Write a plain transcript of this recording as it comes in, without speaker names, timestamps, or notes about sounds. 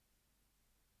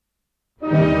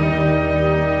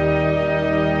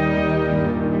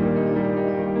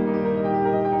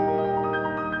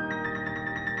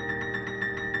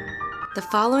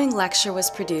following lecture was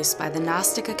produced by the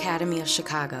Gnostic Academy of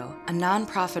Chicago, a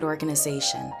nonprofit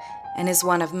organization, and is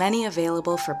one of many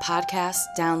available for podcast,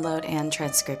 download, and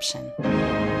transcription.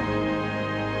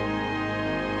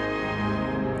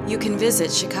 You can visit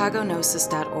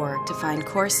chicagognosis.org to find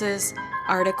courses,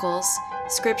 articles,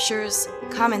 scriptures,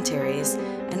 commentaries,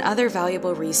 and other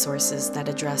valuable resources that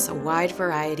address a wide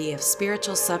variety of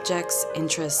spiritual subjects,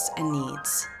 interests, and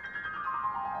needs.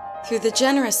 Through the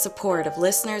generous support of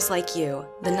listeners like you,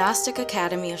 the Gnostic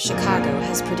Academy of Chicago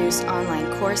has produced online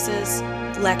courses,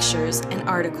 lectures, and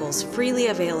articles freely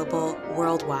available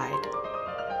worldwide.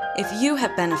 If you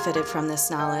have benefited from this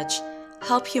knowledge,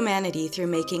 help humanity through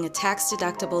making a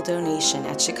tax-deductible donation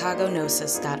at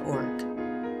chicagognosis.org.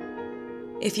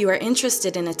 If you are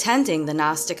interested in attending the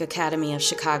Gnostic Academy of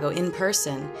Chicago in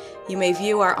person, you may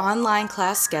view our online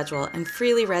class schedule and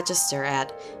freely register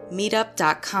at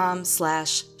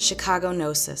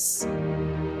meetup.com/chicagognosis.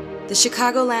 The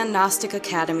Chicagoland Gnostic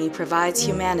Academy provides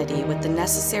humanity with the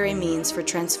necessary means for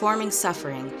transforming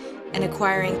suffering and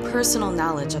acquiring personal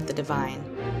knowledge of the divine.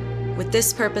 With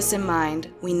this purpose in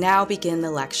mind, we now begin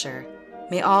the lecture.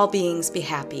 May all beings be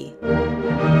happy.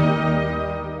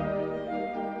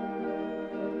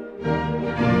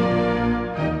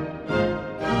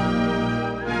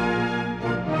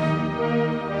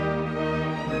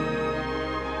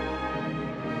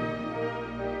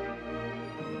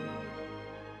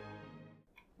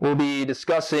 We'll be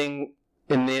discussing,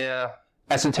 in the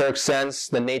esoteric sense,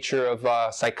 the nature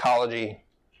of psychology,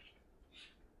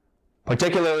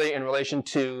 particularly in relation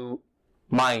to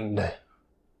mind,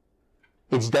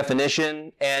 its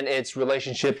definition, and its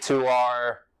relationship to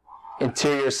our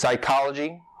interior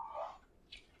psychology,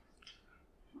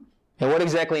 and what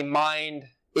exactly mind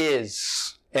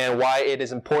is, and why it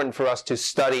is important for us to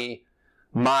study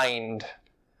mind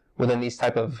within these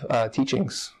type of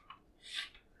teachings.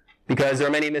 Because there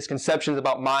are many misconceptions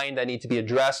about mind that need to be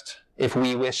addressed if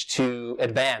we wish to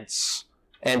advance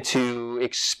and to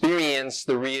experience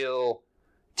the real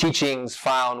teachings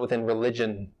found within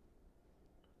religion.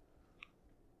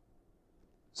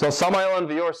 So Samael Aun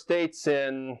Weor states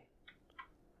in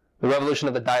The Revolution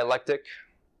of the Dialectic,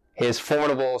 his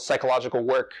formidable psychological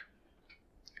work,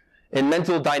 in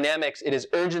mental dynamics, it is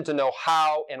urgent to know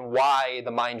how and why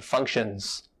the mind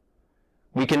functions.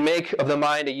 We can make of the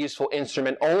mind a useful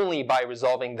instrument only by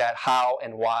resolving that how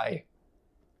and why.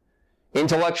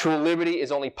 Intellectual liberty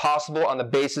is only possible on the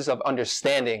basis of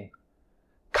understanding,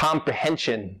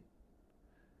 comprehension,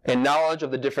 and knowledge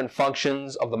of the different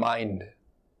functions of the mind.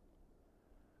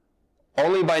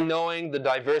 Only by knowing the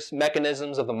diverse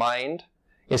mechanisms of the mind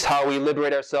is how we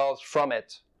liberate ourselves from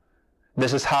it.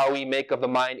 This is how we make of the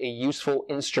mind a useful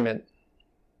instrument.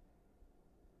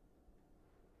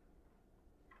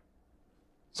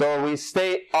 So we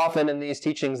state often in these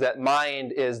teachings that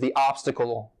mind is the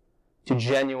obstacle to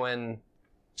genuine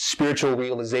spiritual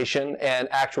realization and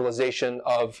actualization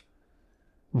of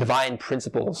divine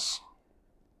principles.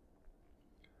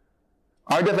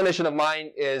 Our definition of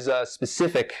mind is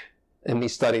specific in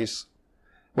these studies.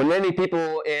 When many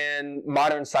people in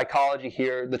modern psychology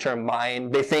hear the term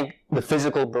mind, they think the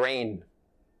physical brain.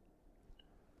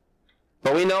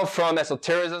 But we know from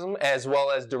esotericism as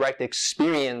well as direct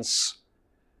experience,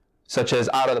 such as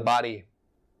out of the body,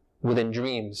 within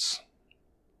dreams,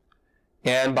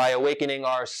 and by awakening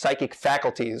our psychic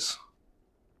faculties,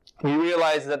 we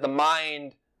realize that the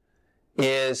mind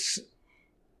is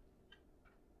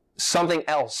something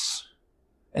else,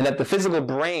 and that the physical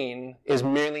brain is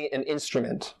merely an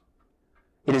instrument.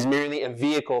 It is merely a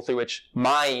vehicle through which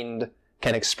mind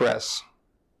can express.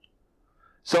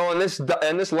 So in this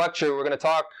lecture, we're going to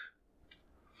talk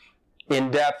in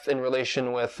depth in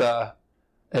relation with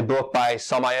a book by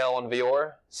Samael Aun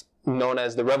Weor, known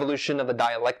as The Revolution of the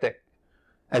Dialectic,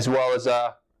 as well as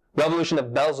a Revolution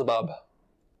of Beelzebub,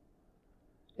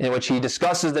 in which he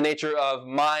discusses the nature of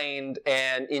mind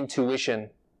and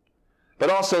intuition, but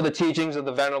also the teachings of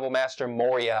the Venerable Master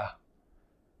Morya,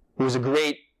 who was a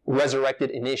great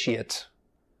resurrected initiate,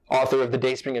 author of The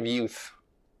Dayspring of Youth,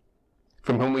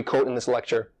 from whom we quote in this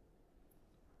lecture.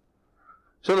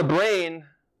 So the brain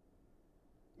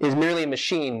is merely a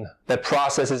machine that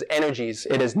processes energies.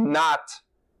 It is not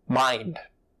mind.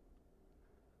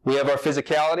 We have our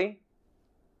physicality,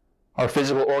 our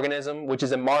physical organism, which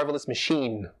is a marvelous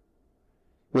machine,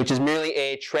 which is merely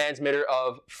a transmitter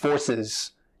of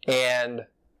forces and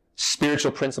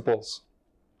spiritual principles.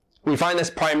 We find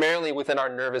this primarily within our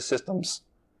nervous systems.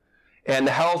 And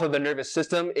the health of the nervous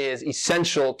system is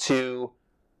essential to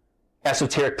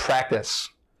esoteric practice,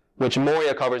 which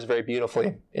Morya covers very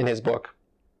beautifully in his book.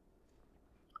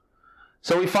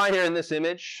 So we find here in this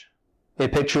image a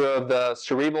picture of the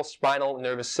cerebral spinal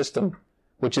nervous system,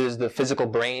 which is the physical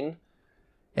brain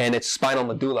and its spinal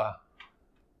medulla.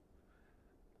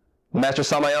 Master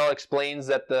Samael explains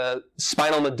that the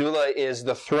spinal medulla is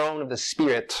the throne of the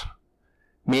spirit,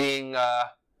 meaning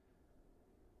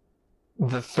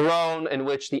the throne in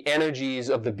which the energies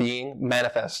of the being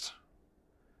manifest.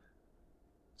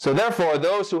 So therefore,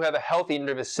 those who have a healthy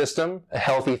nervous system, a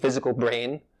healthy physical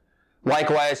brain,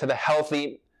 likewise have a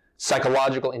healthy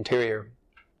psychological interior.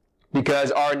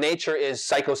 Because our nature is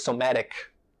psychosomatic,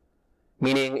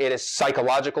 meaning it is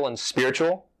psychological and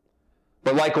spiritual,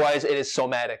 but likewise it is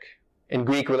somatic, in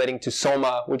Greek relating to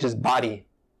soma, which is body.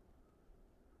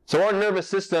 So our nervous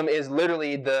system is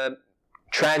literally the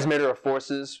transmitter of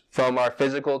forces from our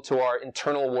physical to our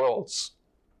internal worlds.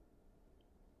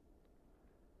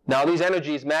 Now these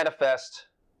energies manifest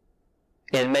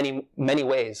in many, many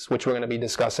ways, which we're going to be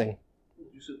discussing.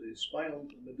 You said the spinal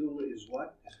medulla is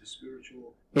what? Is the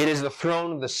spiritual? It is the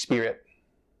throne of the spirit.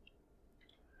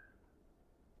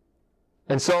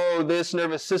 And so this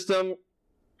nervous system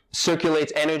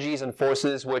circulates energies and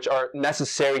forces which are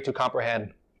necessary to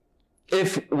comprehend.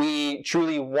 If we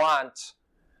truly want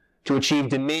to achieve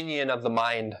dominion of the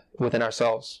mind within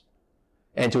ourselves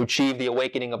and to achieve the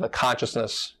awakening of the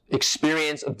consciousness,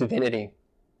 experience of divinity.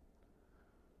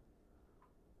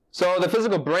 So the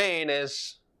physical brain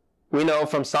is, we know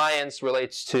from science,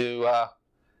 relates to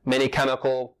many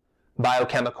chemical,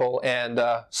 biochemical, and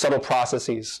subtle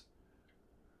processes.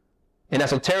 In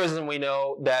esotericism, we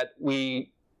know that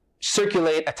we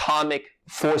circulate atomic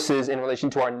forces in relation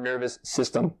to our nervous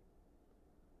system.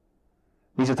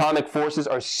 These atomic forces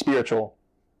are spiritual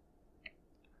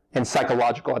and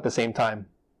psychological at the same time.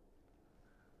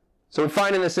 So we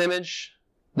find in this image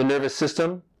the nervous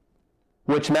system,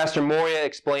 which Master Morya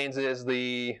explains is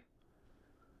the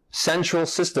central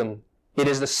system. It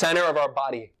is the center of our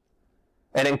body.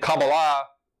 And in Kabbalah,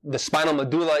 the spinal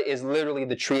medulla is literally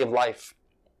the tree of life.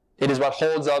 It is what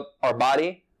holds up our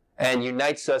body and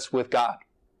unites us with God.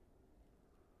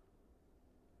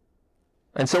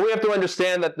 And so we have to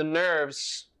understand that the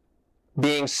nerves,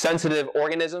 being sensitive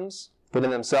organisms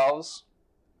within themselves,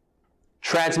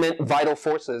 transmit vital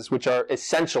forces which are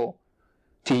essential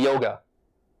to yoga,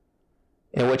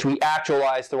 in which we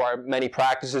actualize through our many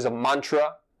practices of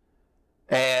mantra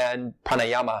and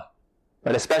pranayama,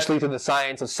 but especially through the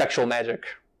science of sexual magic.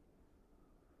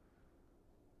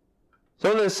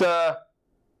 So in this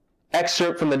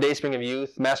excerpt from the Dayspring of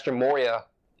Youth, Master Morya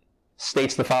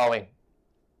states the following.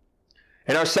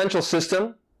 In our central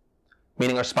system,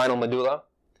 meaning our spinal medulla,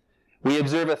 we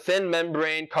observe a thin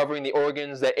membrane covering the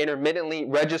organs that intermittently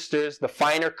registers the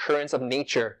finer currents of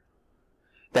nature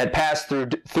that pass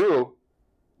through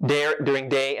during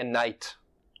day and night.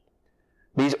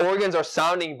 These organs are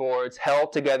sounding boards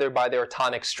held together by their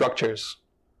atomic structures.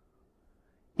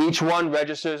 Each one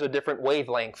registers a different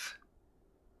wavelength,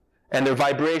 and their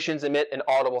vibrations emit an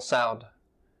audible sound.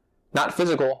 Not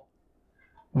physical,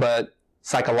 but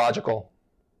psychological,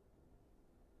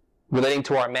 relating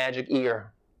to our magic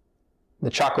ear, the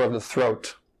chakra of the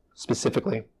throat,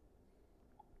 specifically.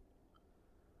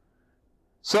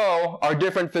 So, our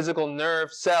different physical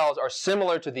nerve cells are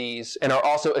similar to these and are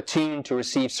also attuned to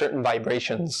receive certain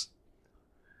vibrations.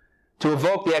 To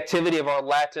evoke the activity of our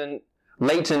latent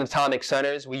atomic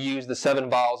centers, we use the 7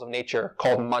 vowels of nature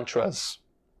called mantras.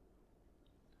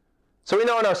 So we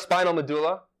know in our spinal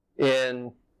medulla,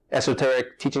 in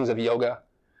esoteric teachings of yoga,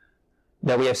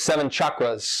 that we have 7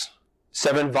 chakras,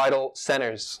 7 vital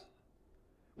centers,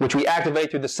 which we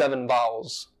activate through the 7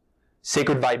 vowels,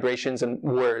 sacred vibrations and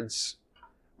words.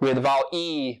 We have the vowel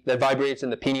E that vibrates in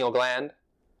the pineal gland,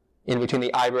 in between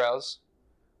the eyebrows,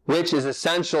 which is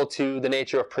essential to the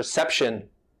nature of perception,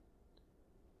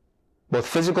 both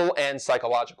physical and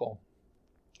psychological.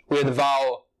 We have the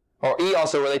vowel, or E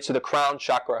also relates to the crown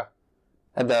chakra,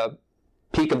 at the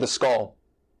peak of the skull.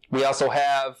 We also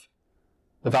have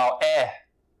the vowel E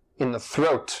in the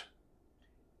throat.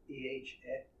 E-H,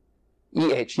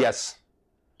 E-H, yes.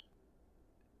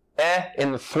 E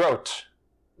in the throat,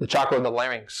 the chakra of the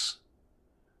larynx,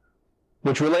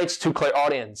 which relates to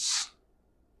clairaudience,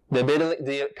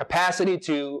 the capacity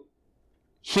to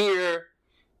hear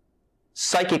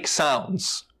psychic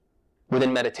sounds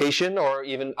within meditation or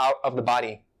even out of the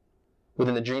body,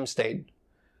 within the dream state.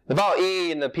 The vowel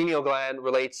E in the pineal gland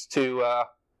relates to,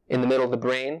 in the middle of the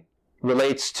brain,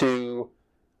 relates to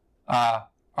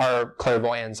our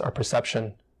clairvoyance, our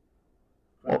perception.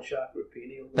 crown chakra,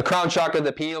 pineal. The crown chakra,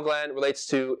 the pineal gland, relates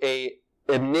to a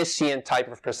omniscient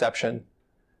type of perception,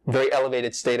 very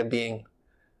elevated state of being,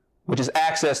 which is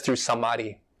accessed through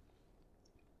samadhi,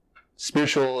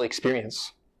 spiritual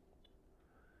experience.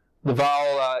 The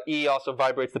vowel E also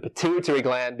vibrates the pituitary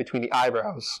gland between the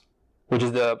eyebrows, which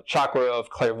is the chakra of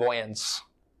clairvoyance.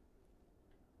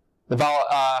 The vowel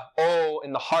O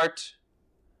in the heart,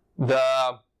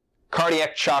 the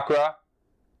cardiac chakra,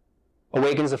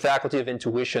 awakens the faculty of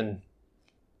intuition.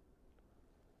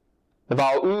 The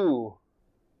vowel U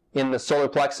in the solar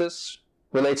plexus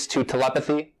relates to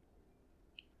telepathy,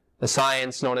 the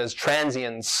science known as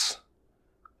transience,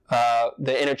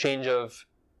 the interchange of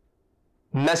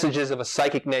messages of a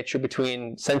psychic nature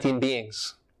between sentient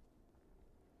beings.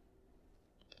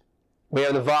 We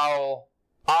have the vowel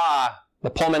A, the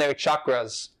pulmonary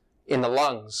chakras in the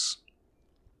lungs.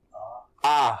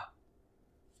 A,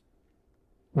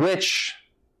 which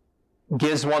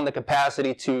gives one the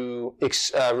capacity to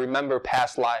remember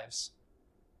past lives.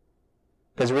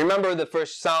 Because remember, the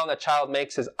first sound that child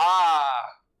makes is ah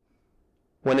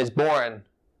when it's born.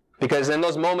 Because in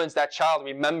those moments, that child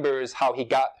remembers how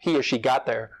he or she got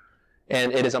there.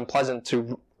 And it is unpleasant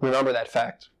to remember that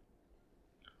fact.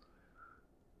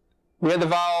 We have the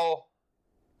vowel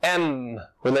M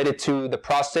related to the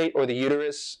prostate or the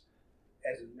uterus.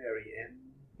 As in Mary,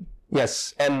 M.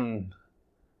 Yes, M,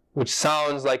 which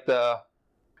sounds like the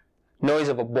noise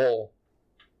of a bull.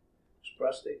 It's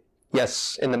prostate.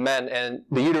 Yes, in the men, and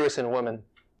the uterus in women.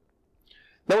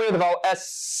 Then we have the vowel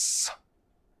S,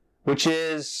 which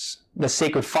is the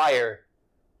sacred fire,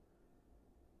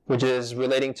 which is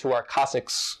relating to our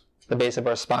coccyx, the base of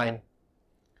our spine.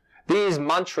 These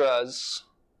mantras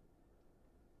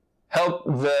help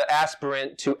the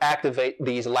aspirant to activate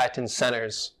these Latin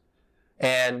centers.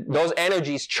 And those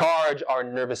energies charge our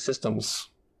nervous systems,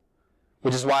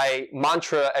 which is why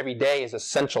mantra every day is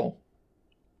essential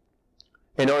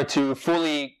in order to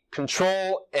fully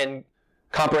control and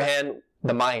comprehend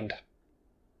the mind.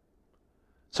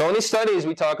 So in these studies,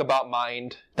 we talk about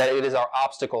mind, that it is our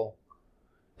obstacle.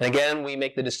 And again, we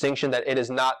make the distinction that it is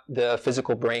not the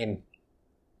physical brain.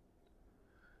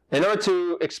 In order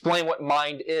to explain what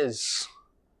mind is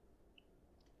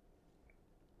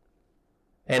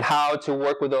and how to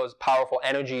work with those powerful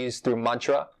energies through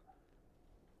mantra,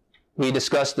 we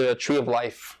discussed the tree of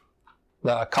life,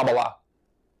 the Kabbalah.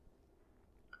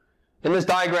 In this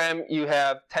diagram, you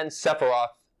have 10 Sephiroth,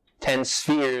 10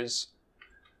 spheres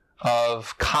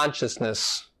of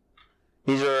consciousness.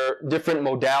 These are different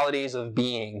modalities of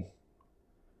being,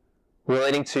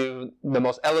 relating to the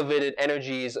most elevated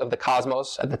energies of the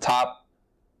cosmos at the top,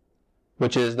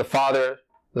 which is the Father,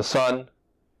 the Son,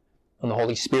 and the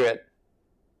Holy Spirit.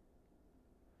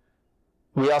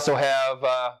 We also have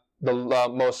the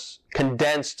most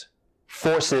condensed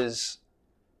forces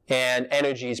and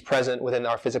energies present within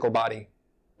our physical body.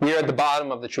 We are at the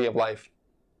bottom of the tree of life.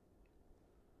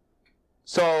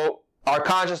 So our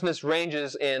consciousness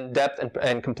ranges in depth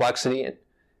and complexity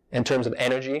in terms of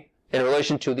energy in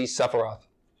relation to these Sephiroth.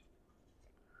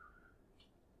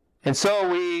 And so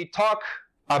we talk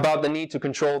about the need to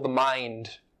control the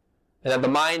mind, and that the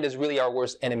mind is really our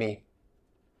worst enemy.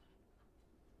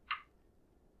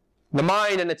 The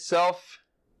mind in itself,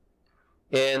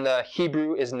 in the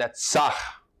Hebrew, is netzach.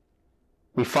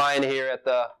 We find here at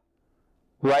the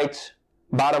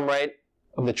bottom right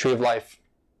of the tree of life,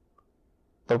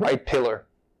 the right pillar.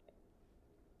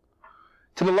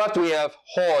 To the left we have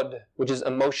hod, which is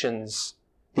emotions,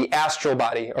 the astral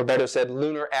body, or better said,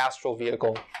 lunar astral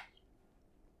vehicle.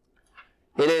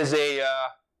 It is a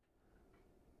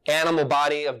animal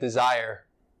body of desire.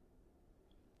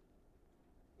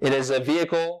 It is a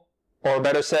vehicle, or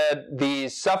better said,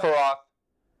 these Sephiroth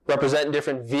represent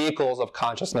different vehicles of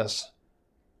consciousness.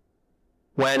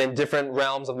 When in different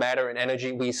realms of matter and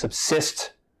energy, we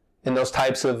subsist in those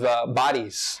types of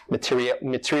bodies,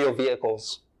 material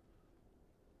vehicles.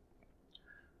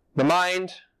 The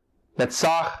mind,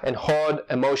 netzach, and hod,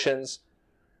 emotions,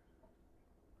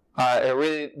 are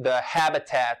really the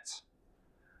habitat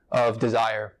of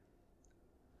desire,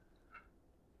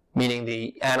 meaning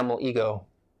the animal ego,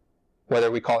 whether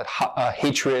we call it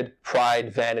hatred,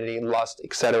 pride, vanity, lust,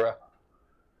 etc.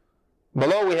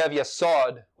 Below we have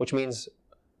yasod, which means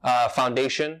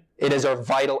foundation. It is our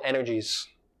vital energies.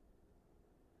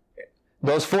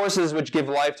 Those forces which give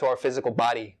life to our physical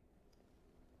body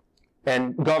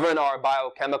and govern our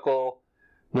biochemical,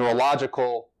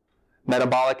 neurological,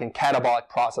 metabolic, and catabolic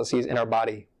processes in our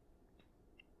body.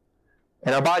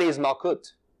 And our body is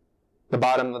Malkut, the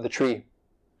bottom of the tree.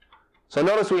 So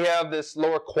notice we have this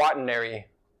lower quaternary,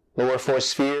 lower four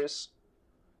spheres,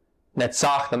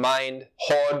 Netzach, the mind,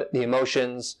 Hod, the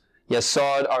emotions,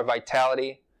 Yesod, our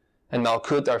vitality, and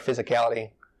Malkut, our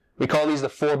physicality. We call these the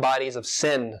four bodies of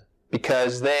sin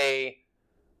because they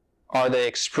are the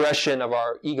expression of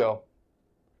our ego.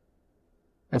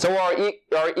 And so our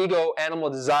ego animal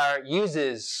desire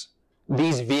uses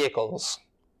these vehicles,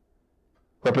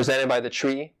 represented by the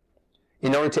tree,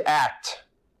 in order to act,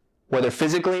 whether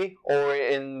physically or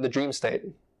in the dream state.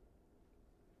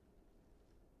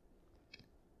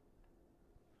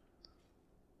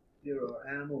 There are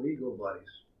animal ego bodies.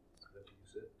 Is that what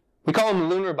you said? We call them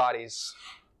lunar bodies,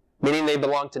 meaning they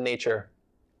belong to nature.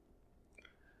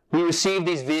 We receive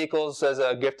these vehicles as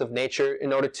a gift of nature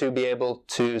in order to be able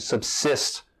to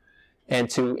subsist and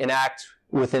to enact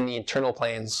within the internal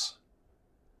planes.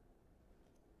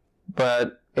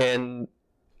 But in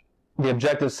the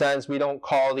objective sense, we don't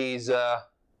call these the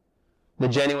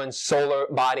genuine solar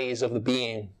bodies of the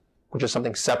being, which is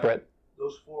something separate.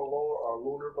 Those four lower are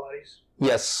lunar bodies?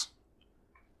 Yes.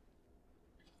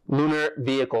 Lunar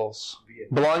vehicles.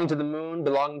 Belonging to the moon,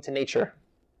 belonging to nature.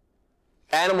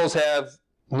 Animals have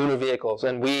lunar vehicles,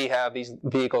 and we have these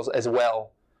vehicles as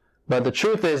well. But the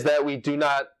truth is that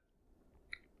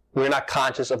we're not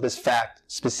conscious of this fact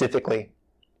specifically.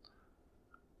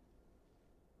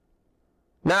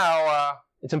 Now,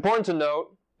 it's important to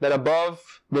note that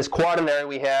above this quaternary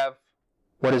we have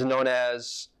what is known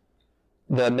as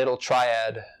the middle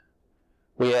triad.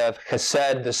 We have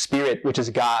Chesed, the spirit, which is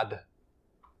God,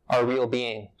 our real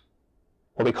being,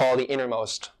 what we call the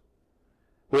innermost.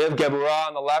 We have Geburah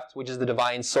on the left, which is the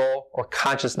divine soul, or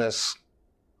consciousness,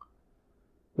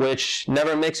 which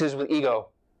never mixes with ego,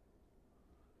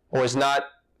 or is not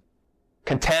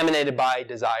contaminated by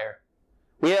desire.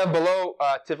 We have below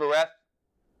Tifereth,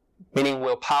 meaning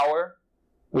willpower,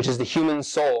 which is the human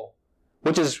soul,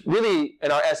 which is really,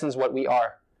 in our essence, what we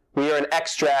are. We are an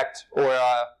extract or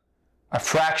a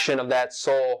fraction of that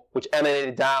soul, which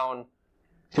emanated down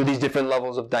through these different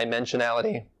levels of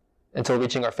dimensionality until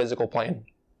reaching our physical plane.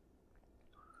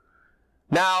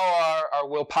 Now our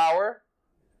willpower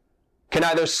can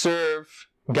either serve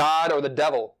God or the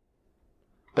devil.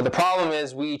 But the problem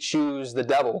is we choose the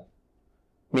devil,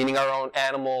 meaning our own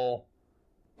animal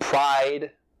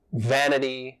pride,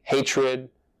 vanity, hatred,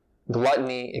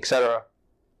 gluttony, etc.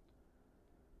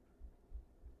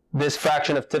 This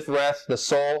fraction of Tifereth, the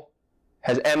soul,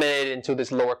 has emanated into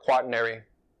this lower quaternary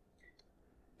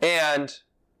and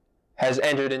has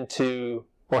entered into,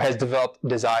 or has developed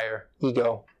desire,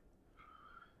 ego.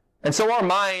 And so our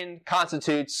mind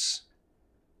constitutes,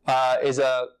 is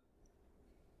a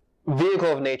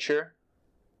vehicle of nature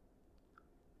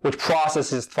which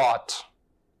processes thought,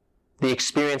 the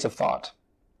experience of thought.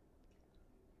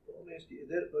 Well, let me ask you,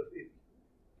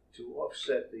 to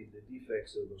offset the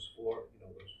defects of those four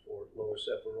lower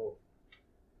Sephiroth,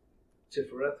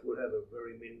 Tifereth would have a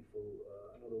very meaningful,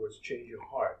 in other words, change of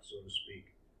heart, so to speak.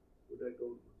 Would that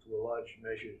go to a large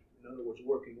measure? In other words,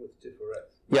 working with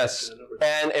Tifereth. Yes.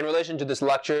 And in relation to this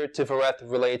lecture, Tifereth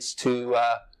relates to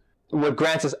what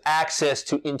grants us access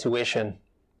to intuition,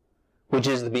 which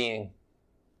is the being.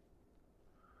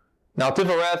 Now,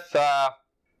 Tifereth,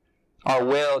 our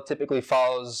will, typically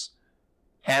follows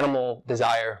animal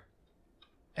desire,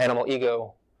 animal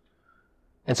ego.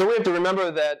 And so we have to remember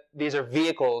that these are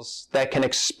vehicles that can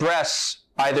express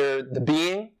either the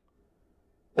being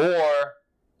or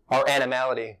our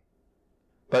animality.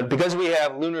 But because we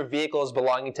have lunar vehicles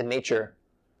belonging to nature,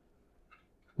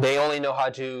 they only know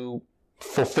how to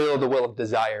fulfill the will of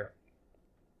desire.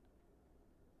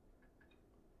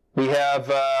 We have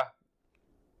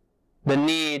the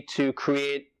need to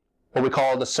create what we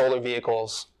call the solar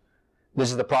vehicles.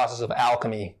 This is the process of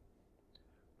alchemy,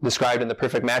 described in the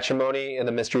Perfect Matrimony and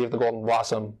the Mystery of the Golden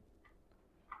Blossom.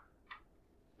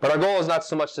 But our goal is not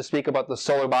so much to speak about the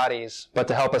solar bodies, but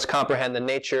to help us comprehend the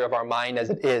nature of our mind as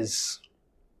it is.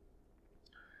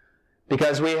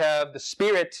 Because we have the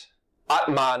spirit,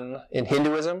 Atman in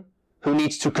Hinduism, who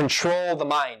needs to control the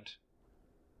mind.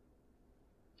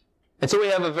 And so we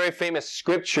have a very famous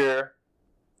scripture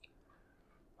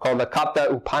called the Kapta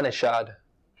Upanishad,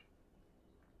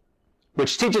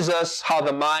 which teaches us how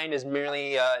the mind is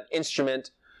merely an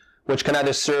instrument which can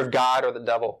either serve God or the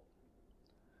devil.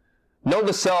 Know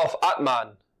the self,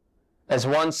 Atman, as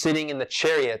one sitting in the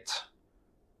chariot,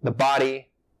 the body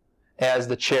as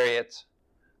the chariot,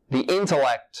 the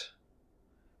intellect,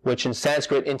 which in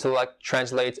Sanskrit intellect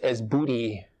translates as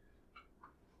buddhi.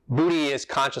 Buddhi is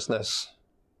consciousness,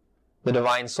 the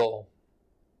divine soul.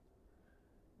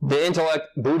 The intellect,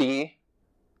 buddhi,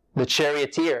 the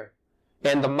charioteer,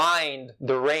 and the mind,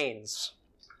 the reins.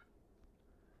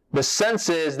 The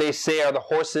senses, they say, are the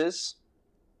horses.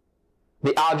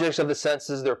 The objects of the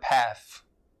senses, their path.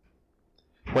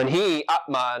 When he,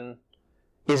 Atman,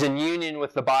 is in union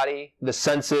with the body, the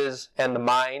senses, and the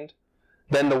mind,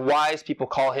 then the wise people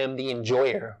call him the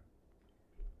enjoyer.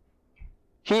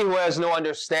 He who has no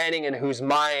understanding and whose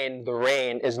mind, the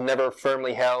rein, is never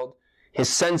firmly held, his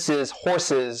senses,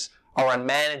 horses, are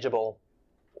unmanageable,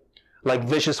 like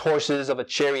vicious horses of a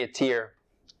charioteer.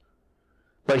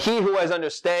 But he who has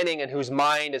understanding and whose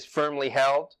mind is firmly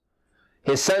held,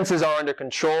 his senses are under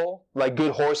control, like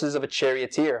good horses of a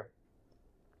charioteer.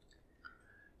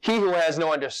 He who has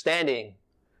no understanding,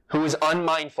 who is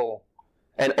unmindful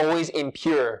and always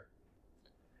impure,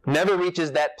 never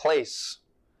reaches that place,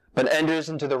 but enters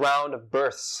into the round of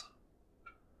births.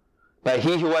 But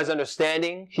he who has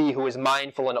understanding, he who is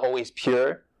mindful and always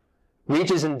pure,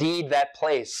 reaches indeed that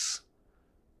place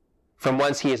from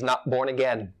whence he is not born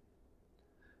again.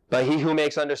 But he who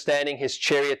makes understanding his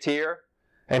charioteer,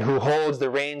 and who holds the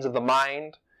reins of the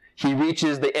mind, he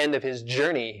reaches the end of his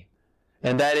journey,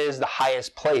 and that is the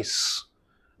highest place,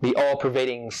 the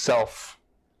all-pervading self.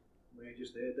 May I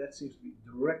just add, that seems to be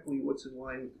directly what's in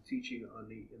line with the teaching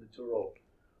in the Torah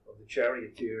of the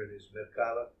charioteer and his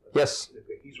Merkava. Yes.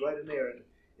 He's right in there, and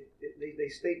they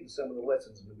state in some of the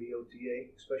lessons in the BOTA,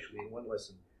 especially in one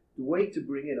lesson, the way to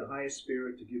bring in a higher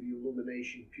spirit to give you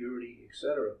illumination, purity,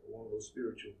 etc., along those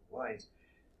spiritual lines.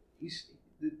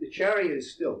 The chariot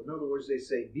is still. In other words, they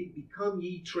say, become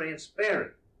ye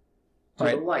transparent to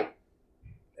the light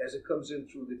as it comes in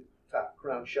through the top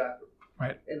crown chakra.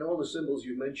 Right. And all the symbols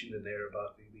you mentioned in there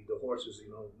about the horses,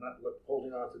 not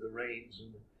holding on to the reins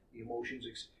and the emotions,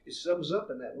 it sums up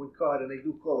in that one card, and they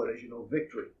do call it, as you know,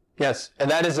 victory. Yes, and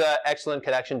that is an excellent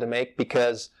connection to make,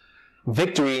 because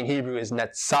victory in Hebrew is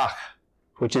netzach,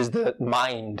 which is the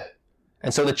mind.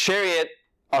 And so the chariot,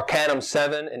 Arcanum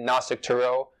 7 in Gnostic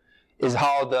Tarot, is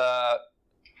how the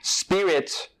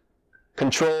spirit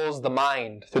controls the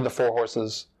mind through the four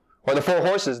horses. Or the four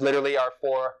horses literally are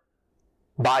four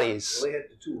bodies. Well, they had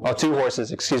the two. Oh, two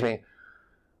horses, excuse me.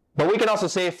 But we can also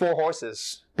say four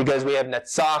horses, because we have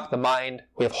Netzach, the mind,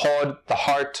 we have Hod, the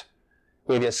heart,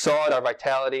 we have Yesod, our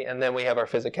vitality, and then we have our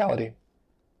physicality.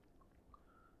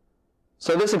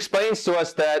 So this explains to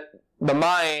us that the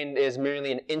mind is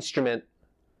merely an instrument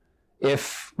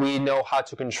if we know how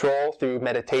to control through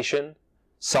meditation,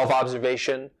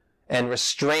 self-observation, and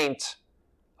restraint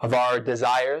of our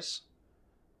desires.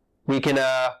 We can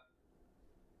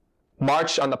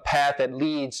march on the path that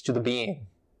leads to the being.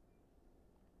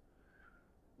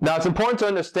 Now, it's important to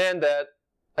understand that,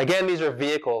 again, these are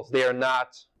vehicles. They are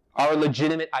not our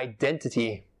legitimate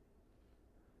identity.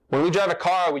 When we drive a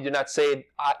car, we do not say,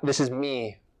 this is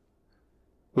me.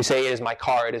 We say, it is my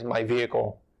car, it is my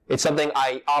vehicle. It's something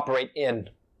I operate in.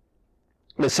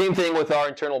 The same thing with our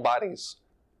internal bodies.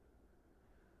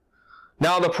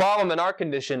 Now, the problem in our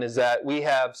condition is that we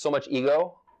have so much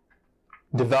ego,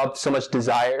 developed so much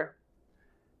desire,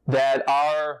 that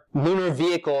our lunar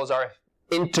vehicles are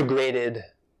integrated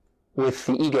with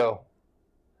the ego.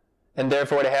 And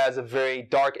therefore it has a very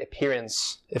dark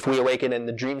appearance if we awaken in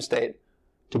the dream state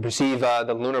to perceive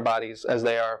the lunar bodies as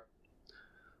they are.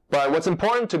 But what's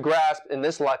important to grasp in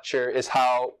this lecture is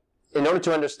how, in order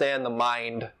to understand the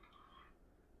mind,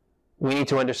 we need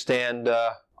to understand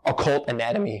occult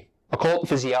anatomy, occult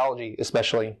physiology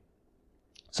especially.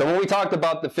 So when we talked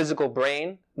about the physical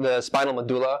brain, the spinal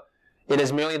medulla, it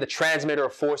is merely the transmitter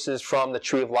of forces from the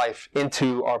tree of life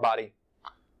into our body.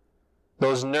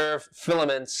 Those nerve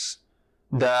filaments,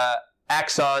 the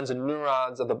axons and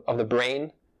neurons of the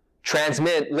brain,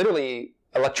 transmit literally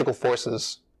electrical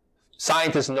forces.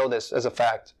 Scientists know this as a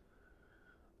fact.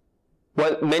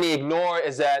 What many ignore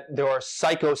is that there are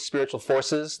psycho-spiritual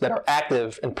forces that are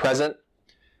active and present,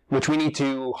 which we need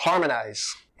to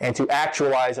harmonize and to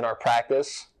actualize in our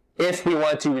practice if we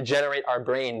want to regenerate our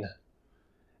brain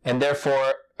and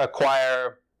therefore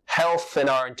acquire health in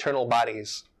our internal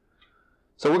bodies.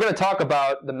 So we're going to talk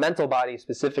about the mental body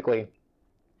specifically.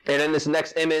 And in this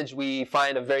next image, we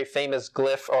find a very famous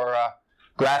glyph or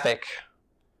graphic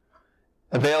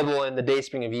available in the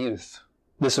Dayspring of Youth.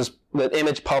 This was the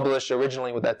image published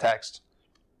originally with that text.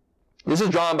 This is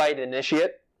drawn by an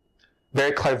initiate,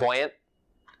 very clairvoyant,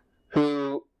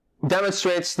 who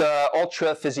demonstrates the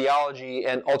ultra-physiology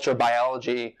and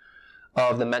ultra-biology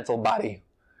of the mental body.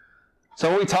 So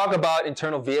when we talk about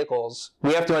internal vehicles,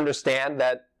 we have to understand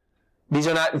that these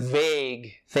are not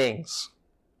vague things.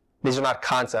 These are not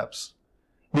concepts.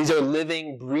 These are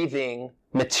living, breathing,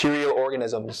 material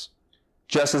organisms,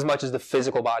 just as much as the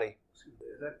physical body.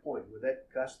 At that point, would that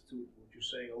constitute what you're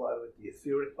saying a lot of it, the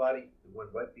etheric body, the one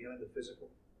right behind the physical?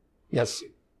 Yes.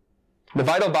 The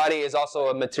vital body is also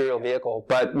a material vehicle,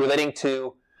 but relating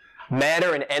to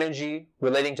matter and energy,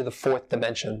 relating to the fourth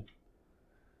dimension.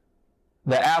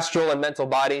 The astral and mental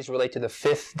bodies relate to the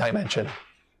fifth dimension,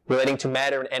 relating to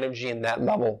matter and energy in that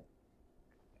level.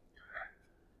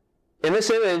 in this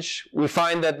image, we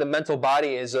find that the mental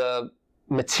body is a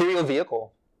material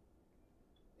vehicle.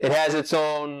 It has its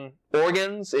own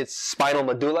organs, its spinal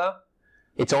medulla,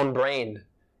 its own brain,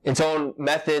 its own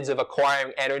methods of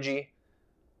acquiring energy,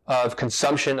 of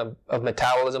consumption, of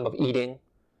metabolism, of eating.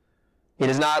 It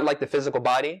is not like the physical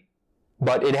body,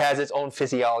 but it has its own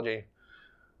physiology,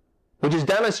 which is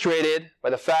demonstrated by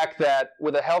the fact that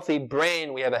with a healthy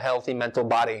brain, we have a healthy mental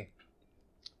body.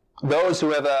 Those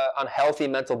who have an unhealthy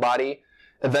mental body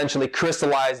eventually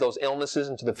crystallize those illnesses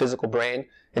into the physical brain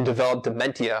and develop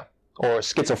dementia or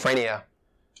schizophrenia,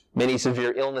 many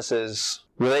severe illnesses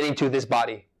relating to this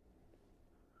body.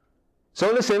 So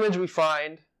in this image, we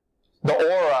find the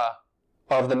aura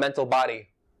of the mental body,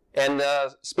 and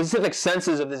the specific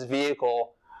senses of this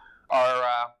vehicle are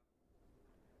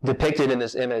depicted in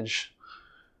this image.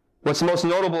 What's most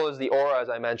notable is the aura, as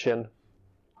I mentioned,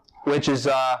 which is,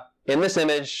 in this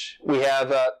image, we have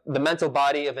the mental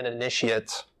body of an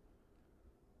initiate.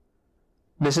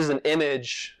 This is an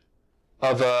image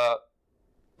of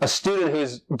a student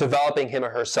who's developing him or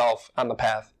herself on the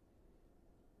path.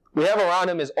 We have around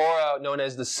him his aura known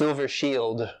as the silver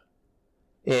shield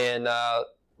in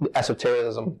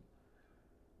esotericism.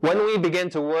 When we begin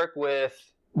to work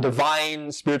with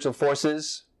divine spiritual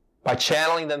forces by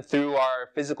channeling them through our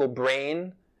physical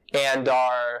brain and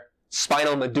our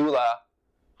spinal medulla,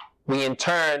 we in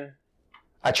turn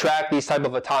attract these type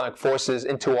of atomic forces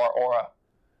into our aura.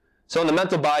 So the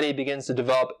mental body begins to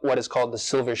develop what is called the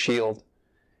silver shield.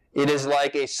 It is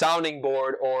like a sounding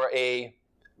board or a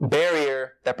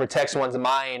barrier that protects one's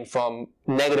mind from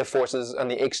negative forces on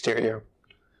the exterior.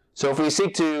 So if we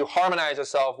seek to harmonize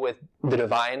ourselves with the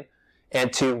divine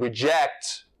and to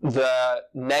reject the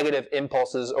negative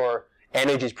impulses or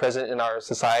energies present in our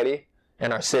society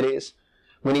and our cities,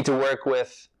 we need to work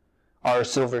with our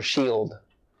silver shield,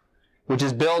 which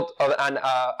is built on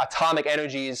atomic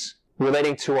energies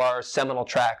relating to our seminal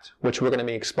tract, which we're going to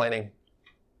be explaining.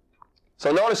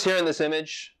 So notice here in this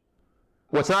image,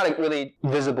 what's not really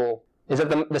visible is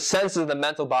that the sense of the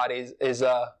mental body is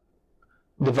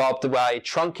developed by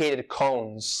truncated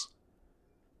cones.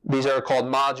 These are called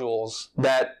modules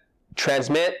that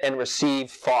transmit and receive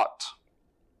thought.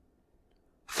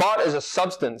 Thought is a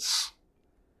substance.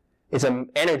 It's an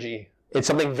energy. It's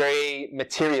something very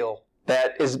material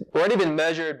that has already been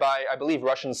measured by, I believe,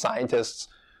 Russian scientists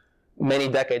many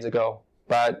decades ago.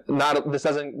 But this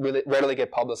doesn't really readily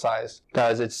get publicized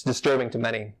because it's disturbing to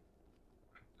many.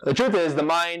 The truth is, the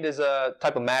mind is a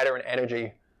type of matter and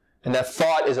energy, and that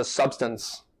thought is a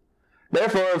substance.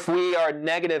 Therefore, if we are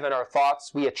negative in our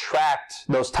thoughts, we attract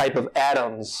those type of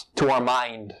atoms to our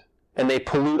mind, and they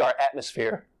pollute our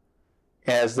atmosphere,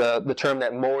 as the term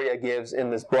that Morya gives in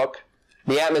this book.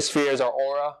 The atmosphere is our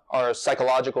aura, our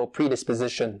psychological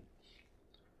predisposition.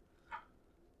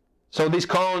 So these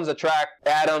cones attract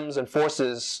atoms and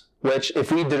forces, which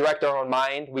if we direct our own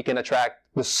mind, we can attract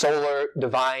the solar,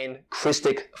 divine,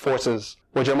 Christic forces,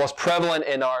 which are most prevalent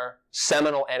in our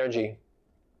seminal energy.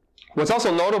 What's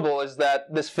also notable is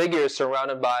that this figure is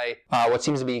surrounded by what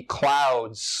seems to be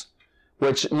clouds,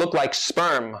 which look like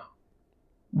sperm.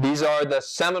 These are the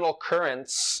seminal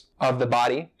currents of the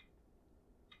body,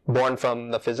 born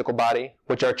from the physical body,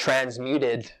 which are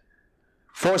transmuted.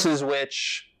 Forces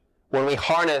which, when we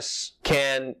harness,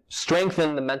 can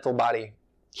strengthen the mental body,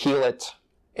 heal it,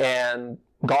 and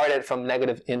guard it from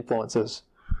negative influences.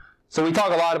 So we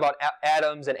talk a lot about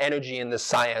atoms and energy in this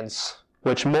science,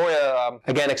 which Morya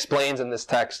again explains in this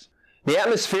text. The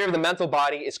atmosphere of the mental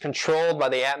body is controlled by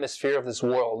the atmosphere of this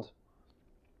world.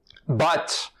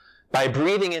 But by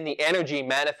breathing in the energy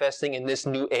manifesting in this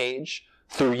new age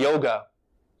through yoga,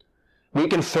 we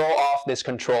can throw off this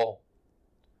control.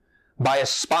 By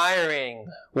aspiring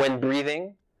when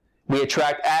breathing, we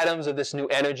attract atoms of this new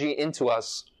energy into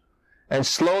us and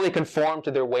slowly conform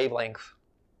to their wavelength.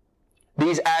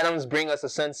 These atoms bring us a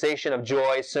sensation of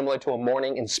joy similar to a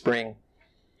morning in spring.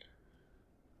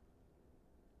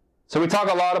 So we talk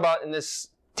a lot about in this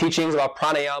teachings about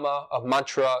pranayama, of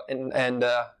mantra, and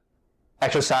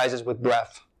exercises with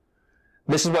breath.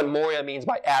 This is what Morya means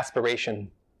by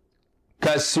aspiration.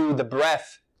 Because through the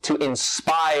breath, to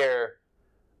inspire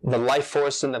the life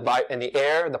force in the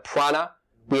air, the prana,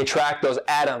 we attract those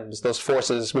atoms, those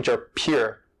forces which are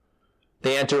pure.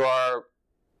 They enter our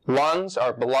lungs,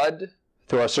 our blood,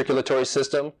 through our circulatory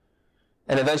system,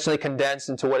 and eventually condense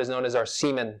into what is known as our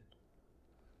semen,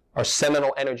 our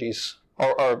seminal energies,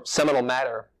 or seminal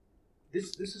matter.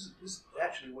 This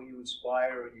actually, when you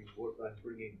inspire and you work on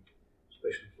bringing,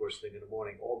 especially first thing in the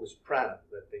morning, all this prana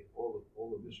that all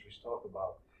the mysteries talk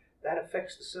about, that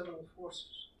affects the seminal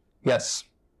forces. Yes.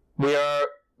 We are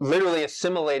literally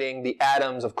assimilating the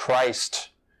atoms of Christ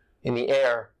in the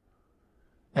air.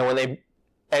 And when they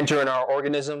enter in our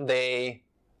organism, they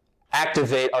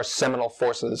activate our seminal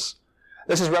forces.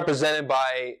 This is represented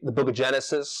by the book of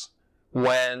Genesis,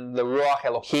 when the Ruach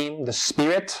Elohim, the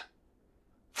Spirit,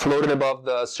 floated above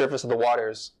the surface of the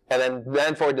waters. And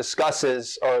then for it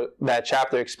discusses, or that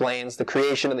chapter explains, the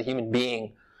creation of the human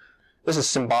being. This is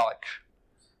symbolic.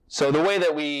 So the way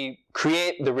that we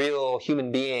create the real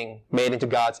human being made into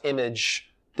God's image,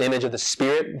 the image of the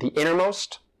Spirit, the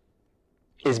innermost,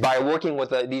 is by working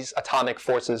with these atomic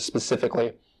forces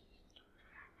specifically.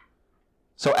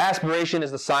 So aspiration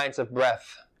is the science of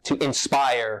breath, to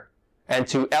inspire and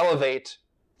to elevate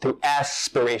through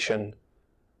aspiration.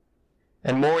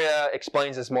 And Morya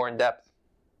explains this more in depth.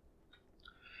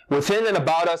 Within and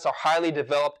about us are highly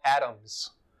developed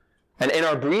atoms. And in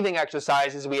our breathing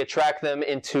exercises, we attract them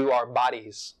into our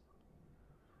bodies.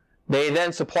 They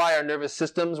then supply our nervous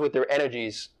systems with their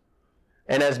energies.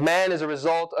 And as man is a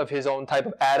result of his own type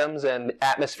of atoms and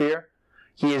atmosphere,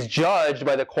 he is judged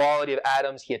by the quality of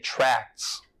atoms he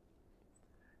attracts,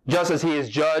 just as he is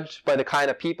judged by the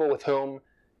kind of people with whom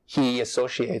he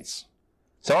associates.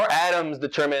 So our atoms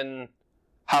determine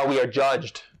how we are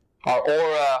judged. Our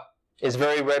aura is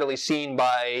very readily seen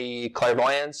by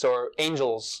clairvoyants or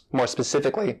angels, more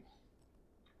specifically.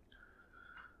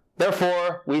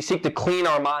 Therefore, we seek to clean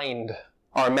our mind,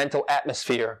 our mental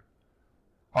atmosphere,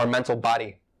 our mental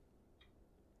body.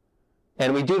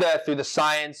 And we do that through the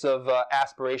science of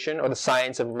aspiration, or the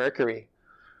science of Mercury.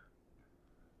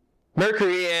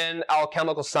 Mercury in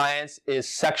alchemical science is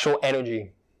sexual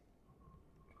energy.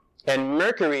 And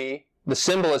Mercury, the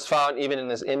symbol is found even in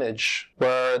this image,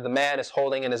 where the man is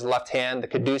holding in his left hand the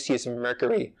caduceus of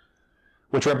Mercury,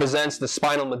 which represents the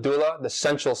spinal medulla, the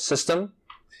central system,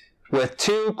 with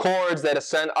two cords that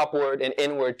ascend upward and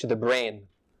inward to the brain.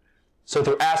 So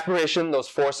through aspiration, those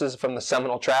forces from the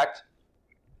seminal tract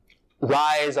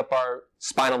rise up our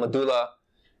spinal medulla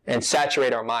and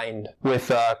saturate our mind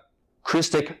with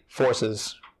Christic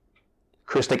forces,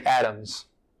 Christic atoms.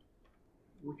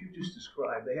 What you just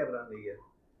described, they have it on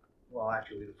the,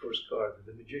 actually the first card,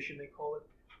 the magician they call it,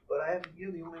 but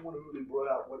you're the only one who really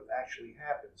brought out what actually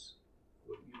happens.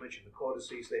 You mentioned the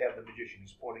codices, they have the magician,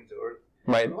 he's pointing to Earth.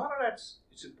 Right. And a lot of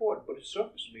it's important, but it's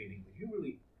surface meaning. You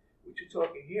really, what you're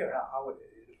talking here, how it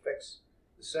affects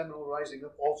the seminal rising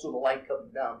up, also the light coming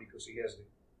down because he has the,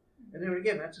 and there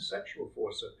again, that's a sexual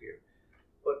force up here.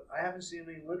 But I haven't seen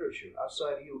any literature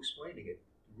outside of you explaining it,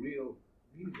 real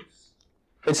meaning.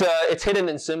 It's hidden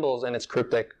in symbols and it's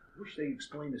cryptic. I wish they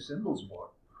explained the symbols more.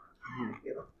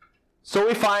 You know. So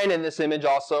we find in this image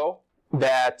also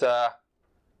that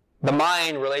the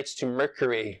mind relates to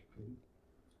Mercury.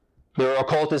 There are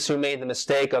occultists who made the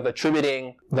mistake of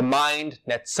attributing the mind,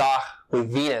 Netzach,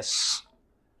 with Venus.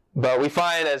 But we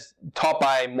find, as taught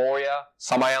by Morya,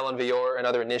 Samael Aun Weor, and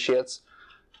other initiates,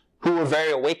 who were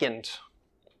very awakened,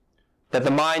 that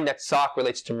the mind, Netzach,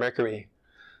 relates to Mercury.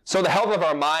 So the health of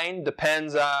our mind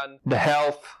depends on the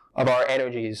health of our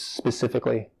energies,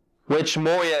 specifically, which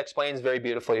Morya explains very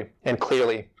beautifully and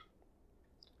clearly.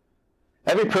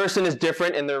 Every person is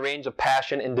different in their range of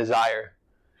passion and desire.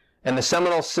 And the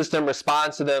seminal system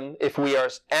responds to them if we are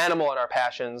animal in our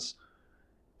passions,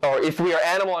 or if we are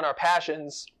animal in our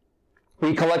passions,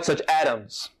 we collect such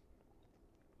atoms.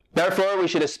 Therefore, we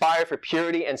should aspire for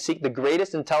purity and seek the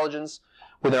greatest intelligence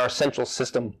within our central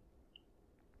system.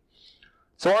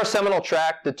 So our seminal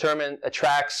tract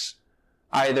attracts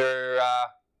either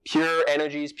pure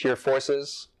energies, pure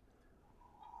forces,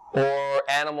 or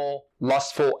animal,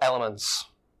 lustful elements.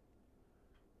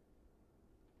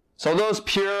 So those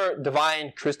pure,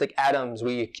 divine, Christic atoms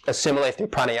we assimilate through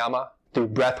pranayama, through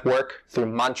breath work, through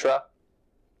mantra.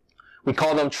 We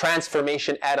call them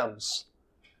transformation atoms,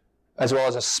 as well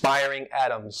as aspiring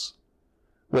atoms,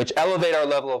 which elevate our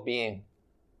level of being,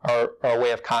 our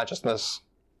way of consciousness.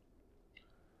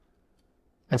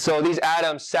 And so these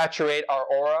atoms saturate our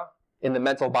aura in the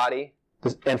mental body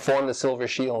and form the silver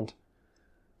shield,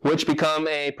 which become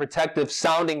a protective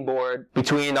sounding board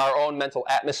between our own mental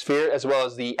atmosphere as well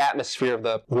as the atmosphere of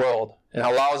the world, and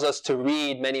allows us to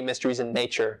read many mysteries in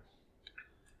nature.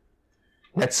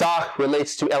 Netzach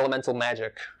relates to elemental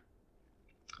magic,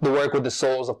 the work with the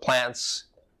souls of plants,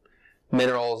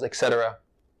 minerals, etc.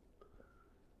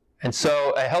 And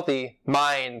so a healthy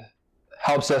mind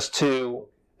helps us to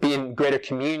be in greater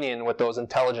communion with those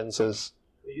intelligences.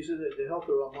 You said that the health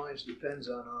of our minds depends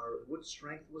on what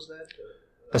strength was that?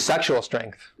 The sexual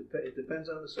strength. It depends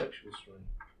on the sexual strength.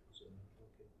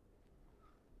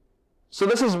 So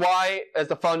this is why, as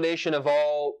the foundation of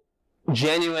all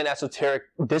genuine esoteric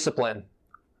discipline,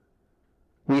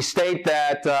 we state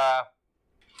that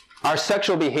our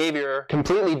sexual behavior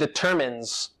completely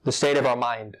determines the state of our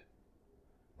mind.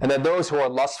 And that those who are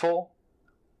lustful,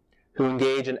 who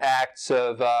engage in acts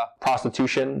of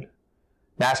prostitution,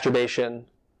 masturbation,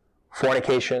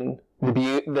 fornication,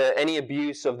 any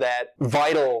abuse of that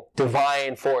vital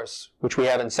divine force which we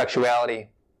have in sexuality,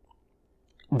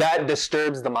 that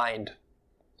disturbs the mind.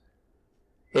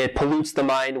 It pollutes the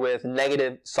mind with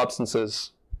negative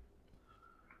substances.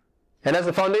 And as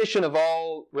the foundation of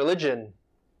all religion,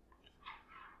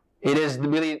 it is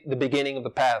really the beginning of the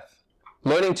path.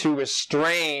 Learning to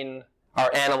restrain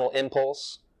our animal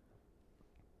impulse,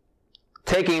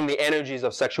 taking the energies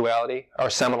of sexuality, our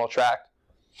seminal tract,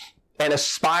 and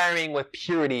aspiring with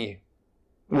purity,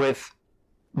 with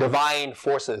divine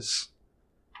forces,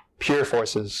 pure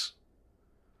forces.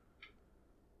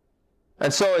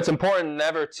 And so it's important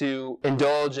never to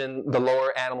indulge in the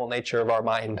lower animal nature of our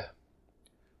mind,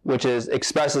 which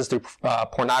expresses through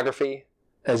pornography,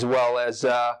 as well as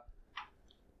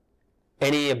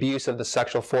any abuse of the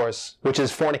sexual force, which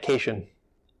is fornication.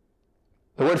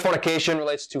 The word fornication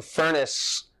relates to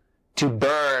furnace, to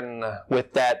burn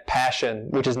with that passion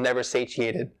which is never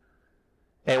satiated,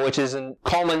 and which is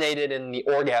culminated in the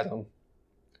orgasm.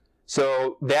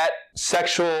 So that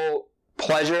sexual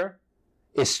pleasure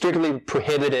is strictly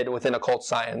prohibited within occult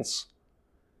science,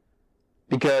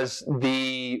 because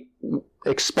the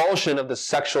expulsion of the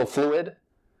sexual fluid,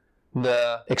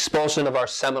 the expulsion of our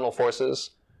seminal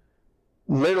forces,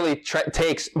 literally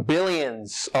takes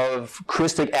billions of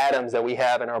Christic atoms that we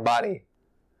have in our body,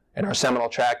 in our seminal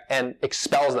tract, and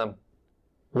expels them,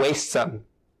 wastes them.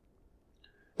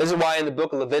 This is why in the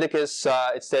book of Leviticus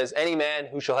it says, "Any man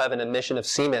who shall have an emission of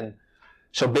semen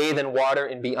shall bathe in water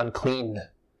and be unclean."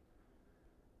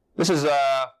 This has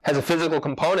a physical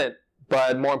component,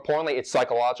 but more importantly, it's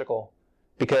psychological.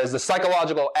 Because the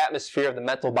psychological atmosphere of the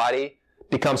mental body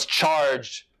becomes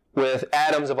charged with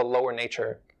atoms of a lower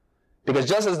nature. Because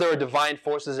just as there are divine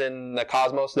forces in the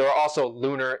cosmos, there are also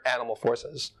lunar animal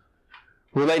forces,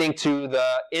 relating to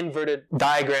the inverted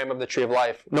diagram of the tree of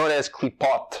life, known as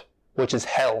klipot, which is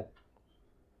hell,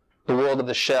 the world of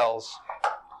the shells.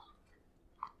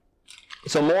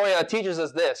 So Morya teaches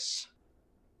us this: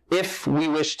 if we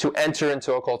wish to enter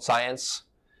into occult science,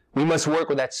 we must work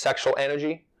with that sexual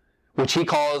energy, which he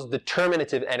calls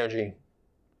determinative energy.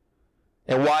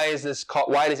 And why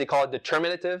does he call it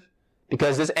determinative?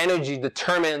 Because this energy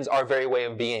determines our very way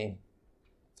of being.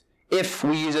 If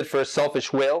we use it for a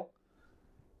selfish will,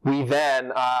 we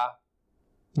then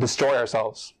destroy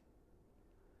ourselves.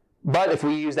 But if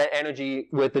we use that energy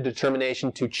with the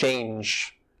determination to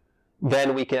change,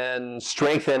 then we can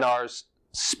strengthen our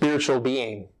spiritual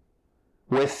being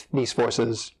with these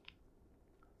forces.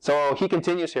 So he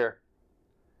continues here.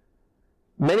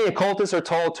 Many occultists are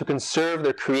told to conserve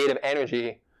their creative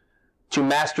energy to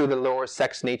master the lower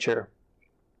sex nature.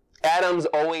 Atoms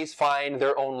always find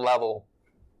their own level.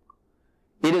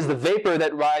 It is the vapor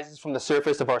that rises from the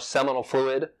surface of our seminal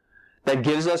fluid that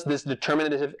gives us this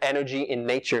determinative energy in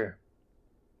nature.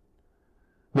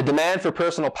 The demand for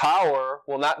personal power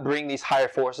will not bring these higher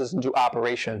forces into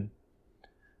operation.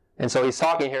 And so he's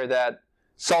talking here that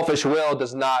selfish will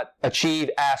does not achieve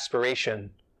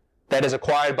aspiration that is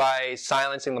acquired by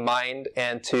silencing the mind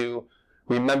and to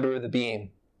remember the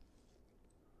being.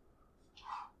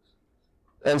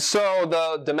 And so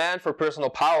the demand for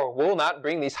personal power will not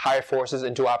bring these higher forces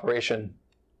into operation.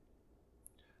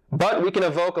 But we can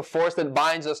evoke a force that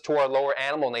binds us to our lower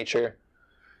animal nature.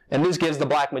 And this gives the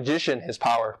black magician his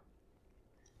power.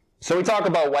 So we talk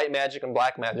about white magic and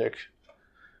black magic.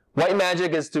 White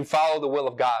magic is to follow the will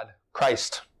of God,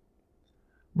 Christ.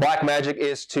 Black magic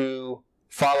is to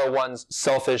follow one's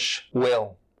selfish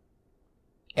will,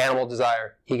 animal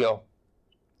desire, ego.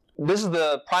 This is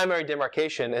the primary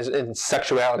demarcation is in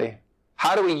sexuality.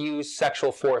 How do we use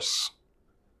sexual force?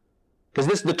 Because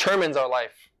this determines our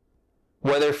life,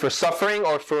 whether for suffering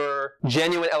or for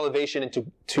genuine elevation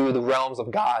into the realms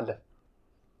of God.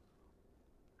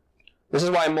 This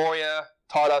is why Morya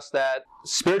taught us that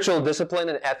spiritual discipline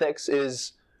and ethics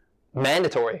is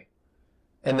mandatory,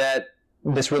 and that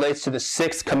this relates to the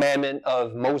 6th commandment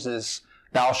of Moses,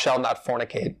 thou shalt not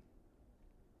fornicate.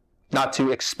 Not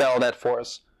to expel that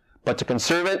force, but to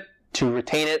conserve it, to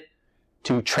retain it,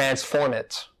 to transform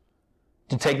it,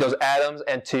 to take those atoms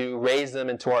and to raise them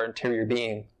into our interior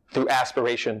being through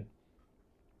aspiration.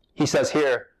 He says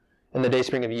here in the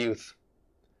Dayspring of Youth,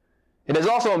 it is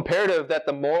also imperative that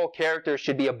the moral character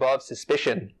should be above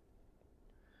suspicion.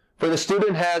 For the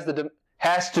student has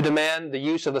to demand the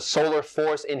use of the solar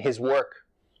force in his work.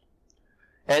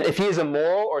 And if he is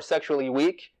immoral or sexually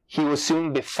weak, he will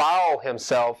soon befoul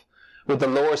himself with the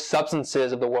lower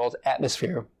substances of the world's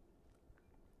atmosphere.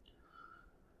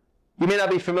 You may not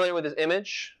be familiar with this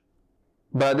image,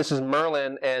 but this is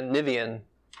Merlin and Nivian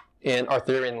in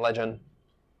Arthurian legend.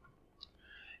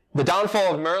 The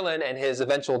downfall of Merlin and his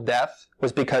eventual death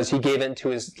was because he gave in to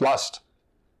his lust.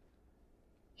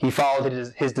 He followed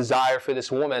his desire for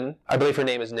this woman. I believe her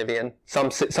name is Nivian. Some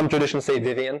traditions say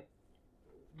Vivian.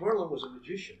 Merlin was a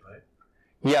magician, right?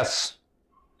 Yes.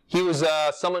 He was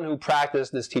someone who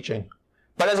practiced this teaching.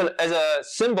 But as a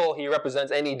symbol, he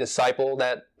represents any disciple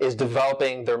that is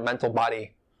developing their mental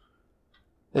body,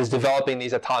 is developing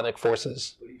these atomic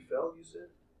forces. But he fell, you said?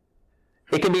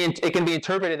 It can be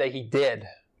interpreted that he did,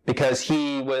 because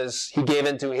he gave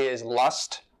into his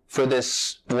lust for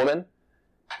this woman,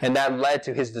 and that led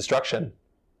to his destruction.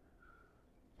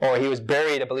 Or he was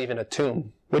buried, I believe, in a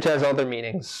tomb, which has other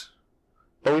meanings.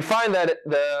 But we find that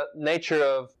the nature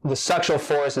of the sexual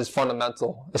force is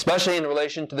fundamental, especially in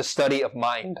relation to the study of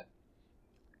mind.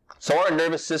 So our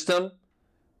nervous system,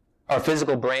 our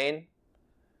physical brain,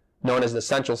 known as the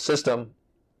central system,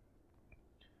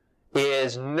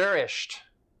 is nourished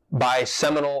by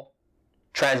seminal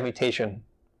transmutation.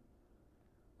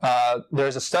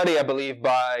 There's a study, I believe,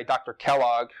 by Dr.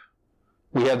 Kellogg.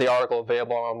 We have the article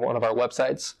available on one of our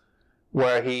websites,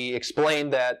 where he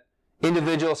explained that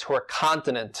individuals who are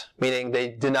continent, meaning they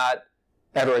did not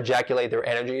ever ejaculate their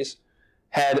energies,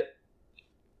 had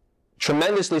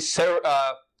tremendously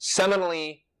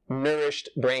seminally nourished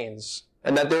brains,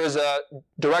 and that there is a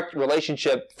direct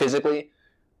relationship physically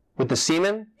with the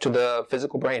semen to the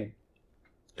physical brain,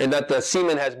 and that the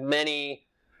semen has many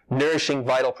nourishing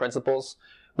vital principles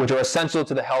which are essential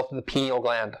to the health of the pineal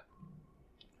gland.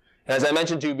 And as I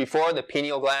mentioned to you before, the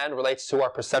pineal gland relates to our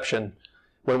perception.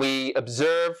 When we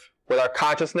observe with our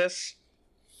consciousness,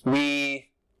 we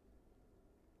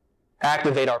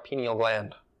activate our pineal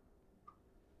gland,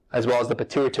 as well as the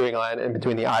pituitary gland in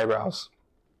between the eyebrows.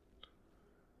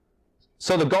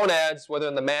 So the gonads, whether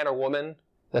in the man or woman,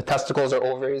 the testicles or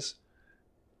ovaries,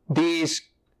 these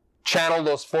channel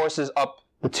those forces up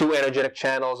the two energetic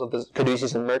channels of the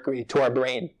Caduceus and Mercury to our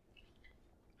brain.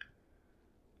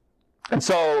 And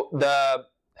so the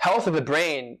health of the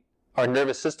brain, our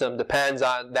nervous system, depends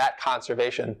on that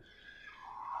conservation.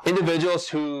 Individuals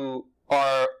who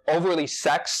are overly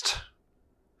sexed,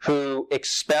 who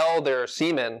expel their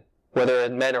semen, whether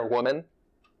in men or women,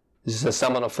 this is a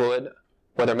seminal fluid,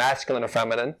 whether masculine or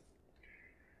feminine,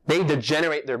 they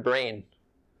degenerate their brain.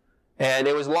 And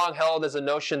it was long held as a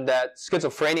notion that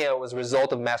schizophrenia was a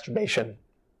result of masturbation.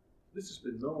 This has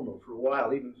been known for a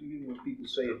while, even when people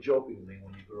say it jokingly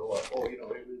when you grow up. Oh,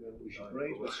 everyone lose your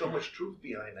brains. But so much truth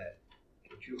behind that.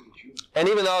 And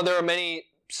even though there are many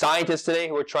scientists today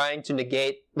who are trying to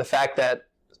negate the fact that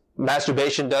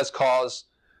masturbation does cause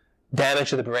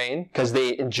damage to the brain because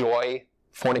they enjoy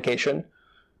fornication,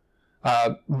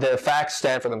 the facts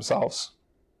stand for themselves.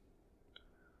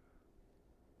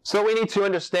 So we need to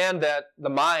understand that the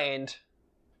mind,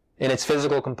 in its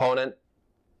physical component,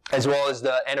 as well as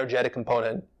the energetic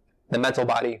component, the mental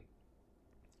body,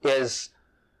 is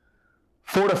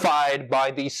fortified by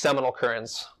these seminal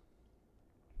currents.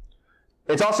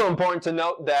 It's also important to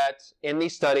note that in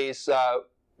these studies,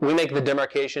 we make the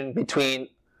demarcation between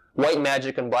white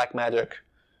magic and black magic.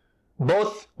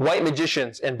 Both white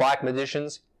magicians and black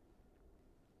magicians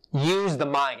use the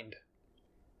mind,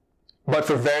 but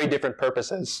for very different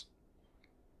purposes.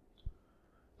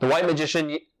 The white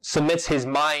magician submits his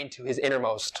mind to his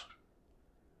innermost.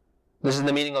 This is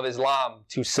the meaning of Islam,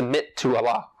 to submit to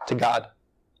Allah, to God.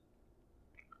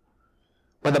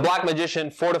 But the black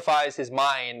magician fortifies his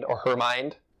mind, or her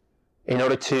mind, in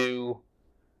order to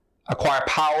acquire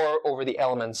power over the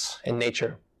elements in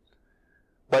nature.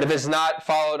 But if it's not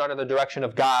followed under the direction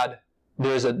of God,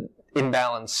 there's an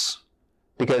imbalance.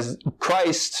 Because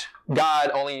Christ,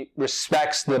 God, only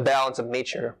respects the balance of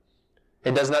nature.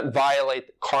 It does not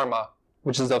violate karma,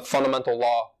 which is the fundamental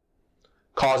law,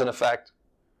 cause and effect.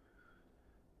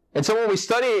 And so when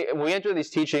we enter these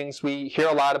teachings, we hear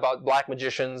a lot about black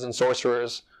magicians and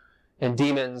sorcerers and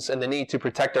demons and the need to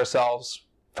protect ourselves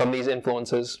from these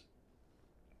influences.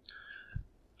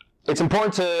 It's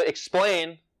important to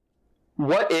explain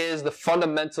what is the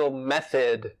fundamental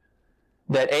method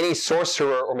that any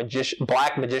sorcerer or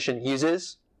black magician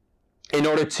uses in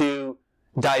order to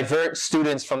divert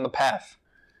students from the path.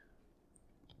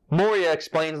 Morya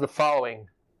explains the following.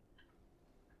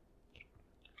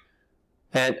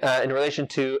 And in relation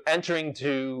to entering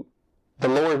to the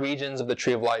lower regions of the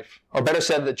tree of life, or better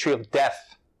said, the tree of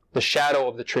death, the shadow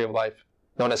of the tree of life,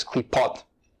 known as klipot.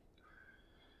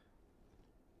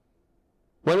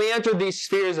 When we enter these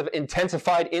spheres of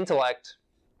intensified intellect,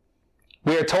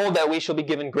 We are told that we shall be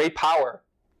given great power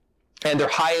and their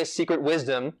highest secret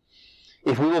wisdom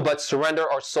if we will but surrender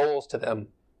our souls to them.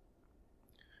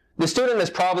 The student is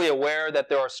probably aware that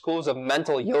there are schools of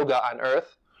mental yoga on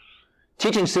earth,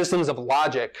 teaching systems of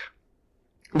logic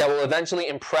that will eventually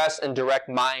impress and direct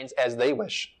minds as they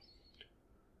wish.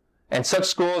 And such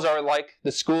schools are like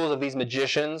the schools of these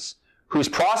magicians whose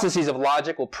processes of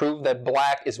logic will prove that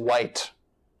black is white.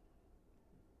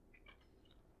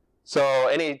 So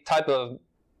any type of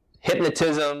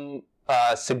hypnotism,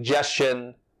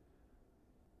 suggestion,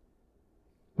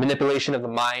 manipulation of the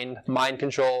mind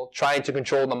control, trying to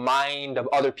control the mind of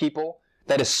other people,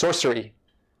 that is sorcery.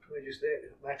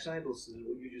 Max Heindel said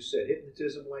what you just said.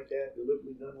 Hypnotism like that,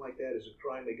 deliberately done like that, is a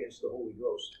crime against the Holy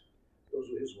Ghost. Those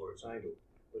were his words, Heindel.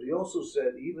 But he also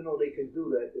said, even though they can do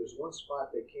that, there's one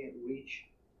spot they can't reach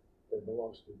that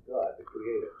belongs to God, the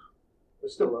Creator.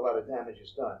 But still, a lot of damage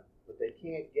is done. But they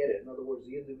can't get it. In other words,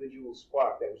 the individual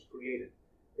spark that was created,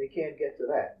 they can't get to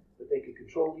that. But they can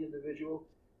control the individual.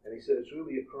 And he said it's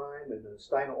really a crime. And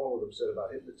Steiner, all of them said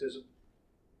about hypnotism,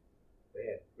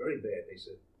 bad, very bad, they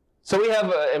said. So we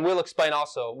have, and we'll explain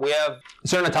also, we have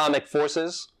certain atomic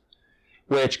forces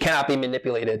which cannot be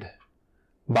manipulated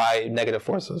by negative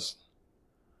forces.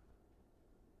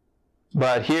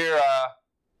 But here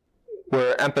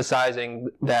we're emphasizing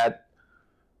that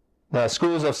the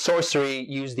schools of sorcery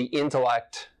use the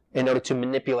intellect in order to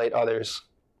manipulate others.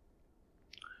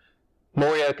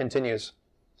 Morya continues,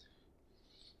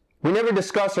 we never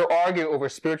discuss or argue over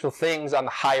spiritual things on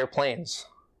the higher planes,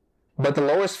 but the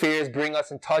lower spheres bring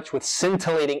us in touch with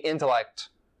scintillating intellect,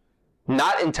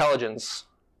 not intelligence,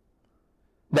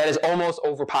 that is almost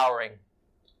overpowering.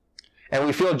 And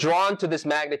we feel drawn to this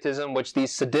magnetism which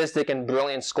these sadistic and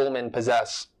brilliant schoolmen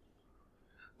possess.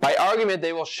 By argument,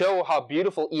 they will show how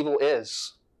beautiful evil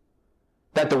is,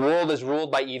 that the world is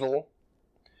ruled by evil,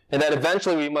 and that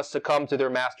eventually we must succumb to their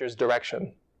master's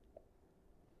direction.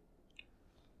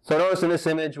 So notice in this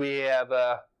image we have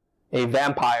a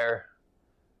vampire,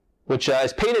 which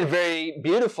is painted very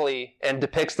beautifully and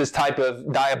depicts this type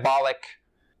of diabolic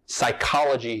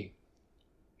psychology.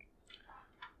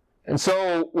 And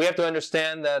so we have to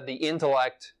understand that the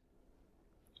intellect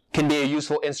can be a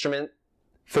useful instrument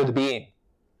for the being.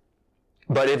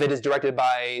 But if it is directed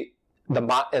by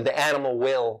the animal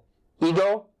will,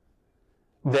 ego,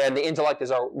 then the intellect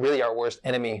is really our worst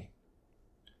enemy.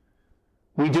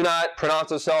 We do not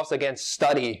pronounce ourselves against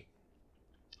study,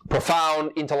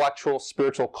 profound intellectual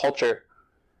spiritual culture,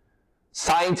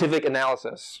 scientific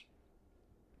analysis,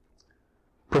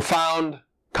 profound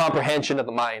comprehension of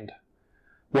the mind.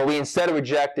 What we instead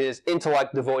reject is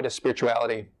intellect devoid of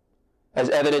spirituality, as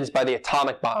evidenced by the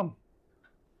atomic bomb.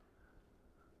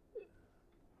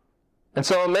 And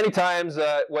so many times,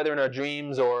 whether in our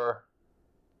dreams or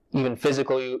even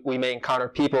physically, we may encounter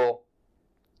people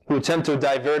who attempt to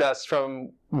divert us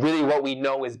from really what we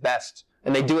know is best,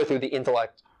 and they do it through the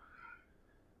intellect.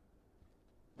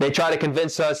 They try to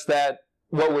convince us that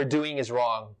what we're doing is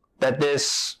wrong, that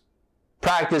this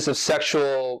practice of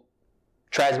sexual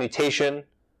transmutation,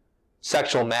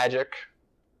 sexual magic,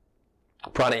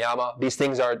 pranayama, these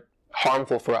things are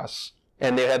harmful for us.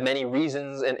 And they have many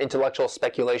reasons and intellectual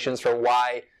speculations for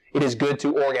why it is good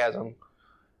to orgasm.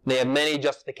 They have many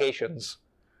justifications.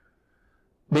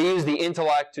 They use the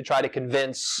intellect to try to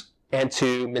convince and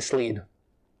to mislead.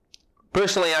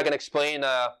 Personally, I can explain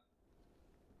an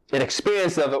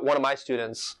experience of one of my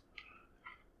students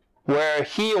where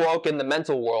he awoke in the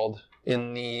mental world,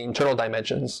 in the internal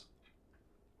dimensions.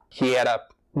 He had a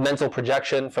mental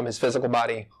projection from his physical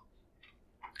body,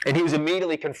 and he was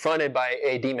immediately confronted by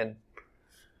a demon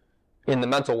in the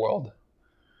mental world.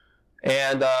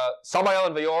 And Samael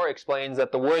Aun Weor explains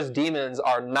that the worst demons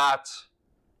are not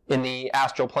in the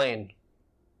astral plane,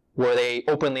 where they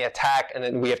openly attack and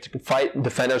then we have to fight,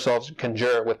 defend ourselves,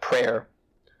 conjure with prayer.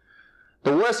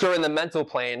 The worst are in the mental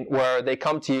plane, where they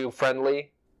come to you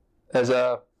friendly, as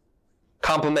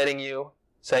complimenting you,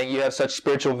 saying you have such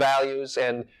spiritual values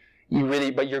and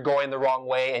but you're going the wrong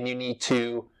way and you need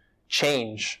to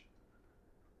change.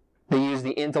 They use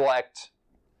the intellect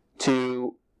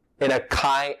in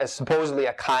supposedly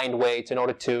a kind way in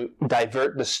order to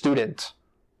divert the student.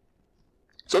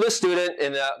 So this student,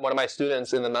 one of my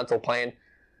students in the mental plane,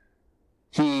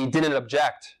 he didn't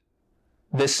object.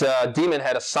 This demon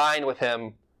had a sign with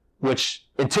him, which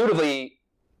intuitively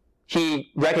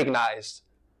he recognized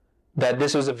that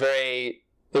this was it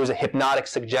was a hypnotic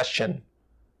suggestion,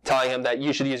 telling him that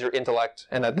you should use your intellect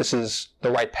and that this is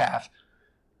the right path.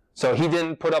 So he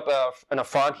didn't put up an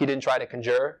affront, he didn't try to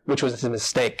conjure, which was a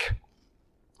mistake.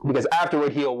 Because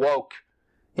afterward he awoke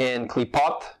in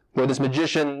Klipot, where this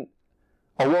magician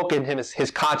awoke in him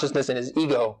his consciousness and his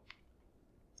ego,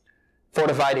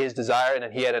 fortified his desire, and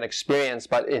then he had an experience,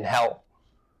 but in hell.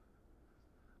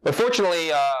 But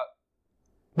fortunately,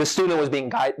 the student was being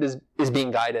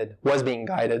guided,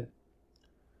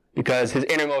 because his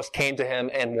innermost came to him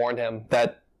and warned him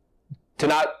that to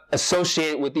not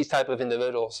associate with these type of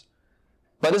individuals.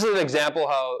 But this is an example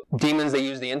how demons, they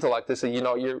use the intellect. They say,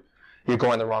 you're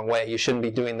going the wrong way. You shouldn't be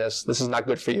doing this. This is not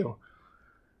good for you.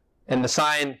 And the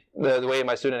sign, the way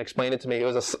my student explained it to me, it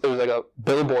was like a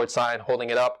billboard sign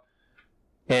holding it up.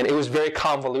 And it was very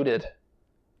convoluted,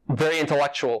 very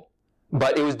intellectual,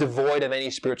 but it was devoid of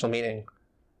any spiritual meaning.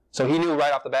 So he knew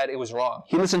right off the bat it was wrong.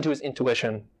 He listened to his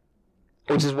intuition,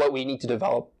 which is what we need to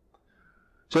develop.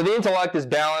 So the intellect is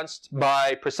balanced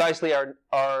by precisely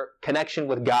our connection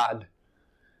with God.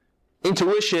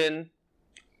 Intuition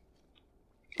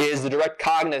is the direct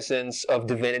cognizance of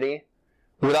divinity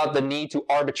without the need to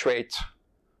arbitrate,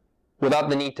 without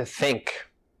the need to think.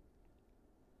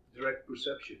 Direct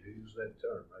perception, you use that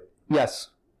term, right? Yes.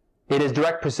 It is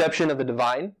direct perception of the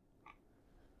divine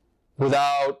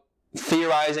without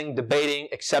theorizing, debating,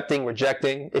 accepting,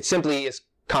 rejecting. It simply is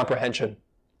comprehension.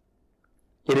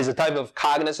 It is a type of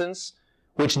cognizance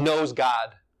which knows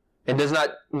God and does not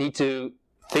need to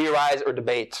theorize or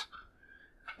debate.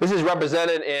 This is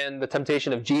represented in the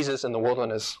temptation of Jesus in the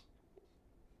wilderness.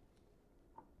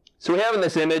 So we have in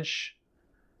this image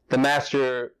the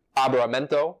master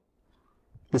Abrahamento,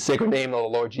 the sacred name of the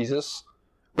Lord Jesus,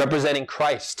 representing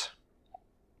Christ.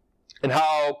 And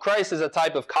how Christ is a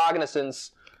type of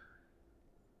cognizance,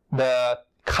 the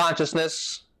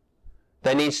consciousness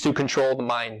that needs to control the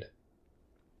mind.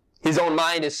 His own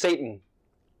mind is Satan.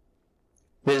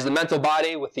 It is the mental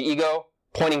body with the ego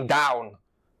pointing down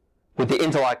with the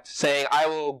intellect, saying, I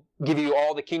will give you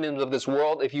all the kingdoms of this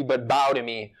world if you but bow to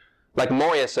me. Like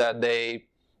Morya said, they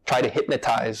try to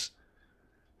hypnotize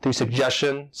through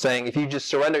suggestion, saying, if you just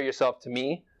surrender yourself to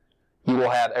me, you will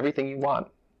have everything you want.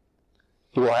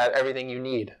 You will have everything you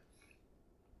need.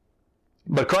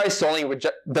 But Christ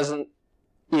doesn't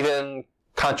even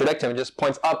contradict him. It just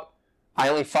points up, I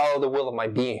only follow the will of my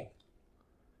being.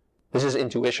 This is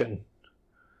intuition.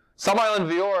 Samael Aun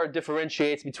Weor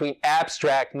differentiates between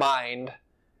abstract mind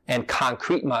and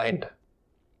concrete mind.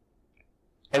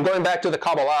 And going back to the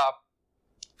Kabbalah,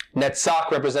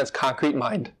 Netzach represents concrete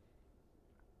mind,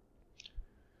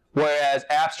 whereas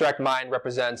abstract mind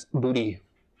represents Buddhi,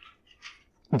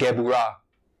 Geburah,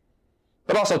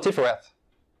 but also Tifereth.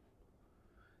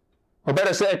 Or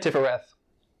better said, Tifereth.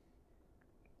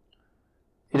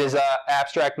 It is an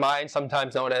abstract mind,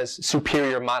 sometimes known as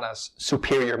superior manas,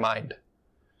 superior mind,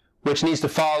 which needs to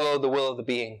follow the will of the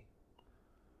being.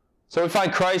 So we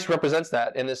find Christ represents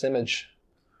that in this image.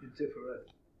 In Tifereth.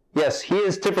 Yes, he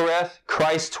is Tifereth,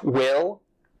 Christ's will.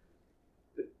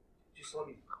 But just let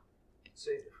me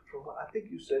say, I think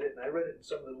you said it, and I read it in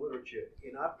some of the literature.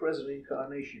 In our present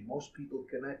incarnation, most people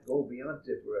cannot go beyond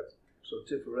Tifereth. So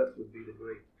Tifereth would be the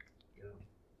great,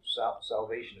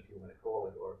 salvation, if you want to call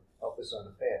it, or help us on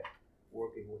the path,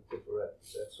 working with Tifereth.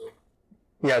 Is that so?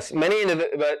 Yes,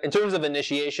 but in terms of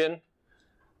initiation,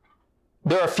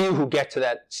 there are few who get to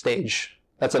that stage.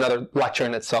 That's another lecture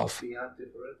in itself. Beyond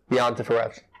Tifereth? Beyond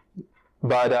Tifereth.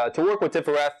 But to work with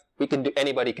Tifereth,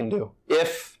 anybody can do,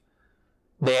 if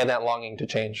they have that longing to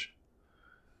change.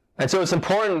 And so it's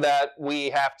important that we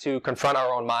have to confront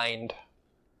our own mind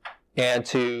and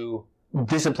to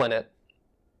discipline it.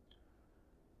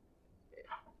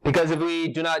 Because if we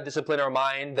do not discipline our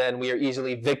mind, then we are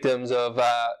easily victims of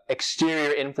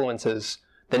exterior influences,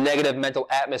 the negative mental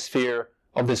atmosphere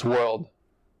of this world.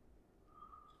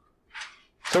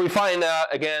 So we find,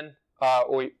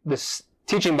 this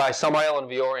teaching by Samael Aun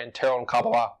Weor in Tarot and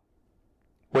Kabbalah,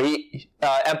 where he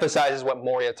emphasizes what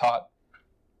Morya taught.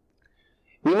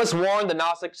 We must warn the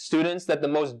Gnostic students that the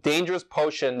most dangerous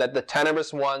potion that the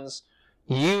tenebrous ones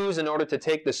use in order to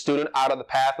take the student out of the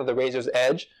path of the razor's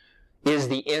edge is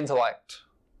the intellect.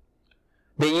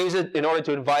 They use it in order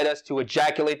to invite us to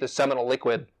ejaculate the seminal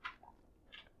liquid,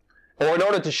 or in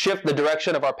order to shift the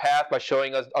direction of our path by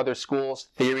showing us other schools,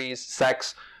 theories,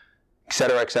 sects,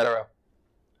 etc., etc.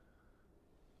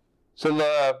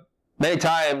 So many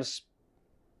times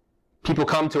people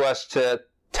come to us to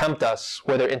tempt us,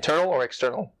 whether internal or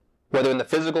external, whether in the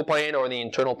physical plane or in the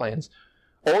internal planes,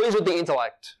 always with the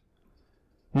intellect,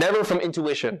 never from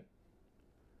intuition.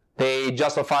 They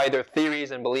justify their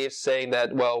theories and beliefs saying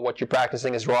that, well, what you're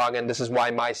practicing is wrong and this is why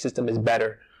my system is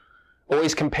better.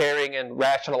 Always comparing and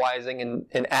rationalizing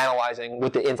and analyzing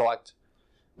with the intellect.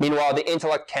 Meanwhile, the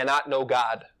intellect cannot know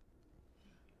God.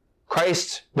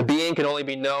 Christ, the being, can only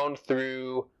be known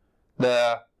through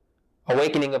the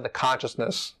awakening of the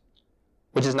consciousness.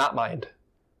 which is not mind.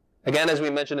 Again, as we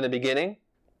mentioned in the beginning,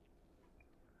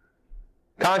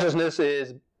 consciousness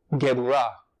is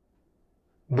Gebura,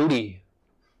 Buddhi.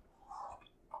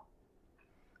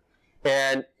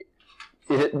 And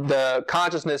the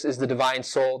consciousness is the divine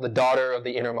soul, the daughter of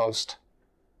the innermost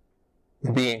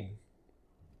being.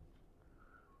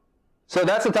 So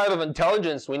that's the type of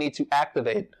intelligence we need to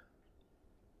activate.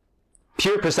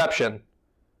 Pure perception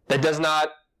that does not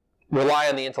rely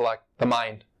on the intellect, the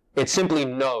mind. It simply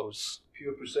knows.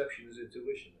 Pure perception is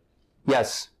intuition.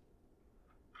 Yes.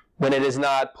 When it is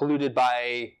not polluted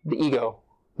by the ego,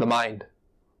 the mind.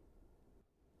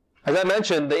 As I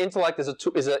mentioned, the intellect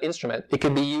is an instrument. It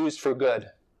can be used for good.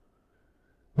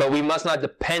 But we must not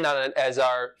depend on it as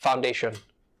our foundation.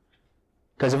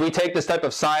 Because if we take this type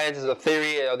of science as a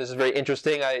theory, this is very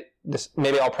interesting,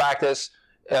 maybe I'll practice,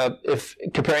 if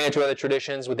comparing it to other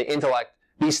traditions with the intellect,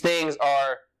 these things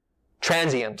are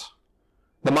transient.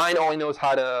 The mind only knows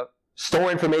how to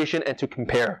store information and to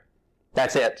compare.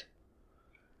 That's it.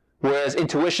 Whereas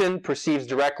intuition perceives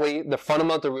directly the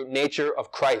fundamental root nature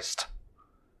of Christ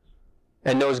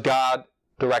and knows God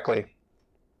directly.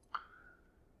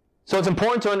 So it's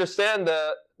important to understand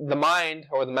the mind,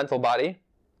 or the mental body,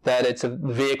 that it's a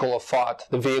vehicle of thought,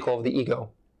 the vehicle of the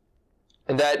ego.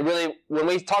 And that really, when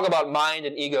we talk about mind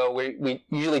and ego, we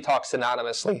usually talk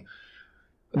synonymously.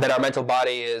 That our mental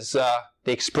body is the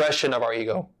expression of our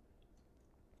ego.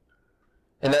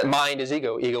 And that mind is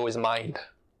ego. Ego is mind.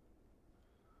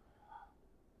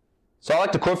 So I'd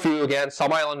like to quote for you again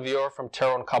Samael Aun Weor from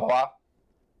Tarot and Kabbalah,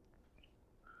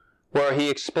 where he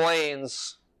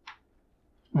explains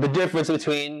the difference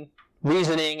between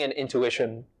reasoning and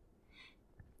intuition.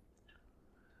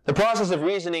 The process of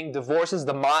reasoning divorces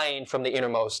the mind from the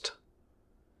innermost.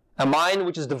 A mind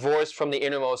which is divorced from the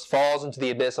innermost falls into the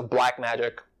abyss of black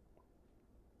magic.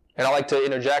 And I like to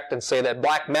interject and say that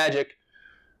black magic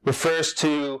refers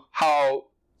to how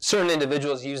certain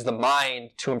individuals use the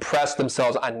mind to impress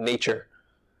themselves on nature.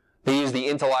 They use the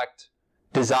intellect,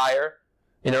 desire,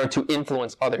 in order to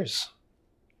influence others.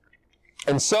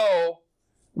 And so,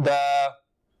 the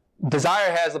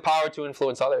desire has the power to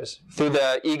influence others through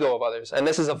the ego of others. And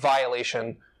this is a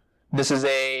violation. This is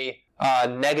a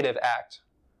negative act.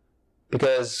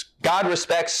 Because God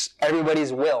respects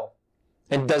everybody's will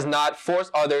and does not force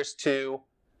others to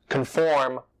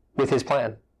conform with His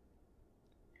plan.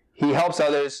 He helps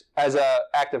others as an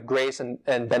act of grace and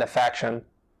benefaction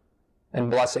and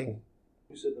blessing.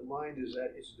 You said the mind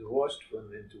it's divorced from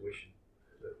the intuition.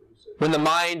 Is that what you said? When the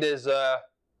mind is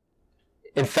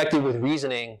infected with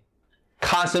reasoning,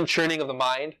 constant churning of the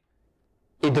mind,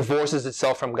 it divorces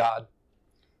itself from God.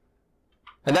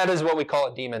 And that is what we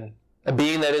call a demon, a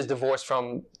being that is divorced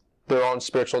from their own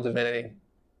spiritual divinity.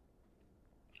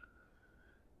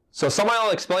 So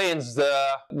Samael explains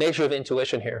the nature of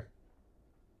intuition here.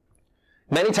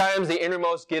 Many times the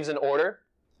innermost gives an order,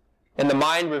 and the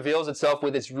mind reveals itself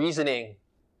with its reasoning.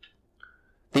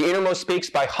 The innermost speaks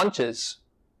by hunches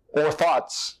or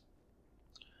thoughts,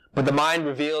 but the mind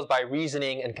reveals by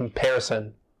reasoning and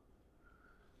comparison.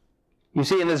 You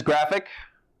see in this graphic,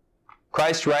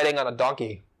 Christ riding on a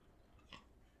donkey.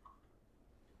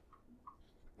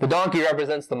 The donkey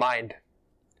represents the mind.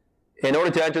 In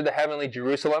order to enter the heavenly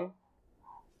Jerusalem,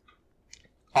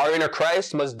 our inner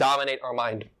Christ must dominate our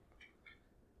mind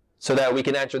so that we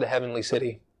can enter the heavenly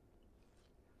city.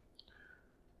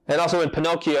 And also in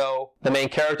Pinocchio, the main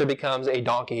character becomes a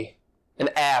donkey, an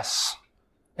ass,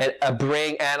 a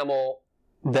braying animal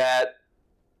that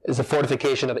is a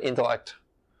fortification of intellect.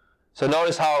 So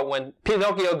notice how when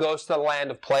Pinocchio goes to the land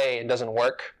of play and doesn't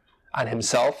work on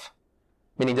himself,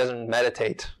 meaning doesn't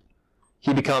meditate,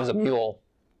 he becomes a mule,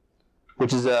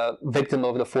 which is a victim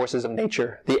of the forces of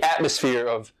nature, the atmosphere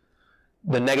of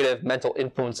the negative mental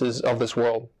influences of this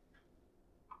world.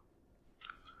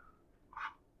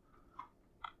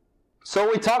 So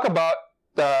when we talk about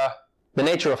the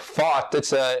nature of thought,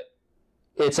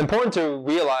 it's important to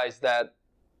realize that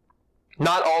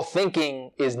not all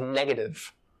thinking is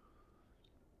negative.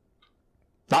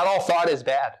 Not all thought is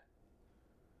bad.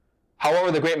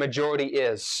 However, the great majority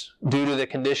is, due to the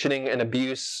conditioning and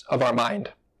abuse of our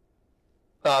mind.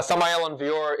 Samael Aun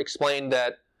Weor explained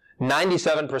that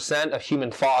 97% of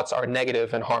human thoughts are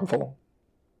negative and harmful.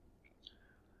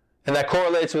 And that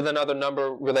correlates with another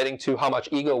number relating to how much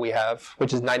ego we have,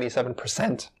 which is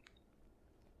 97%.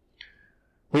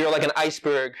 We are like an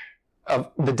iceberg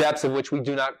of the depths of which we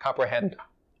do not comprehend.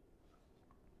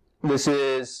 This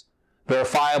is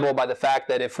verifiable by the fact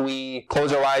that if we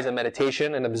close our eyes in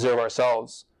meditation and observe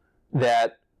ourselves,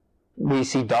 that we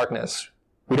see darkness.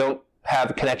 We don't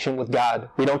have a connection with God.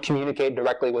 We don't communicate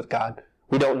directly with God.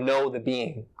 We don't know the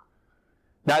being.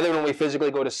 Neither when we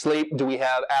physically go to sleep do we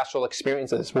have astral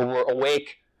experiences when we're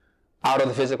awake out of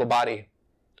the physical body.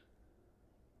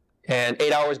 And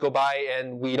 8 hours go by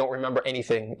and we don't remember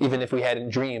anything, even if we had in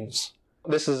dreams.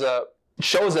 This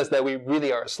shows us that we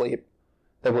really are asleep,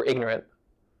 that we're ignorant,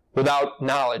 without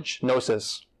knowledge,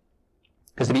 gnosis.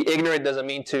 Because to be ignorant doesn't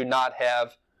mean to not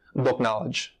have book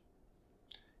knowledge.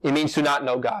 It means to not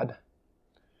know God.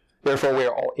 Therefore, we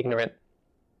are all ignorant.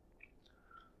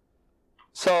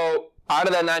 So, out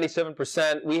of that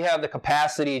 97%, we have the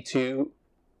capacity to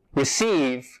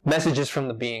receive messages from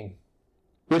the being,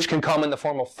 which can come in the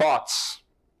form of thoughts.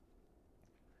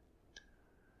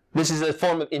 This is a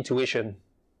form of intuition.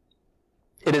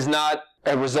 It is not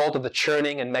a result of the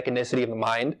churning and mechanicity of the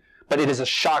mind, but it is a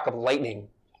shock of lightning,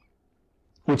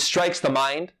 which strikes the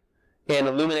mind and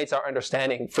illuminates our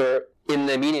understanding in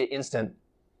the immediate instant.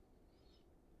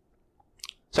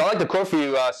 So I like to quote for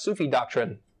you Sufi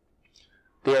doctrine.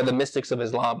 They are the mystics of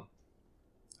Islam.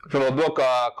 From a book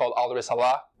called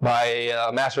Al-Risalah by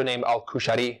a master named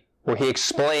Al-Kushari, where he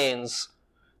explains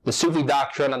the Sufi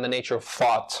doctrine on the nature of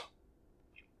thought.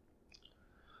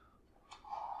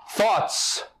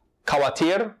 Thoughts,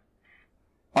 kawatir,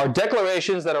 are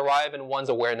declarations that arrive in one's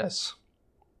awareness.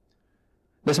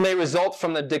 This may result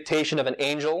from the dictation of an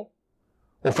angel,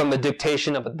 or from the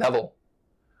dictation of a devil,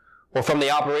 or from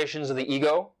the operations of the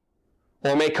ego,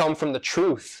 or may come from the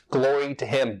truth, glory to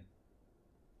him.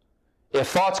 If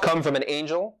thoughts come from an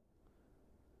angel,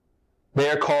 they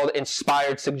are called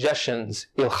inspired suggestions,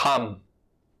 ilham.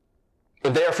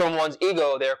 If they are from one's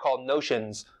ego, they are called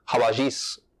notions,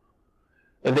 hawajis.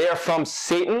 If they are from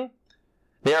Satan,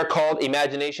 they are called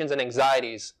imaginations and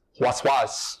anxieties,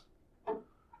 waswas.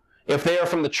 If they are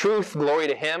from the truth, glory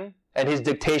to him, and his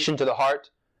dictation to the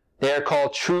heart, they are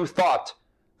called true thought,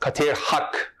 katir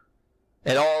haq.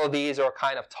 And all of these are a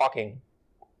kind of talking.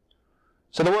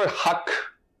 So the word haq,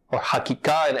 or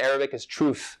hakika in Arabic, is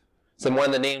truth. It's one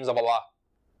of the names of Allah.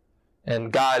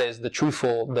 And God is the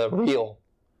truthful, the real,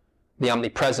 the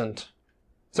omnipresent.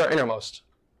 It's our innermost.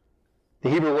 The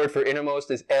Hebrew word for innermost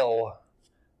is El.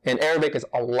 In Arabic is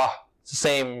Allah. It's the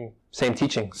same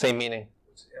teaching, same meaning.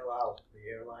 What's El Al? The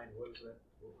airline, what is that?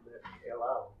 What would that be? El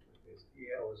Al.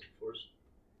 El is the first,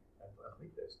 I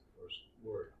think that's the first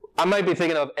word. I might be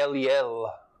thinking of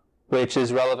Eliel, which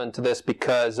is relevant to this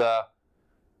because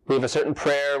we have a certain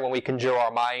prayer when we conjure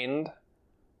our mind,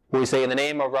 where we say, in the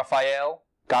name of Raphael,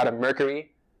 god of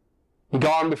Mercury, be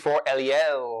gone before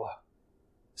Eliel,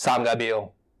 Sam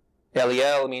Gabil.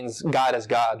 Eliel means God as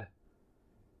God.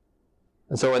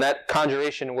 And so in that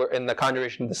conjuration, we're in the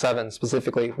conjuration of the seven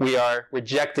specifically, we are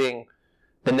rejecting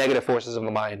the negative forces of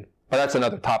the mind. But that's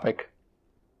another topic.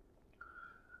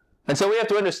 And so we have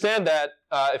to understand that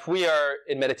if we are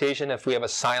in meditation, if we have a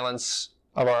silence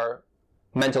of our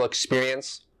mental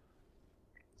experience,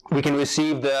 we can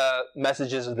receive the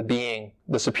messages of the being,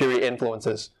 the superior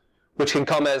influences, which can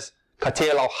come as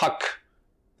katil al-haq,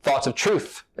 thoughts of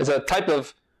truth. It's a type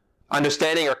of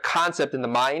understanding or concept in the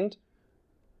mind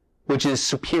which is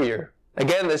superior.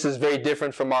 Again, this is very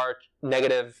different from our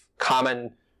negative,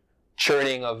 common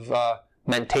churning of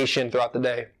mentation throughout the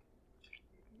day.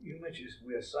 You mentioned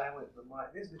we are silent in the mind.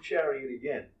 There's the chariot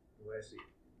again. Where I see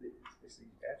it's the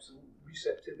absolute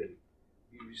receptivity.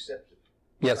 Be receptive.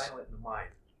 Yes. Silent in the mind.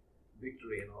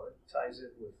 Victory and all that ties in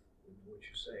with what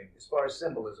you're saying. As far as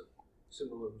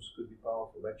symbolisms could be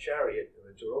powerful. That chariot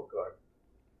and the tarot card,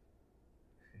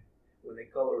 when they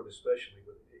color it especially,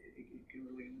 but it can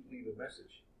really leave a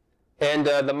message. And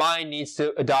the mind needs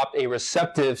to adopt a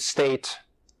receptive state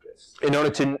in order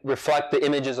to reflect the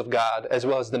images of God as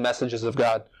well as the messages of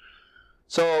God.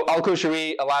 So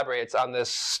Al-Kushari elaborates on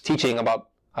this teaching about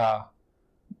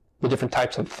the different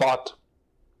types of thought.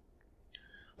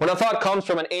 When a thought comes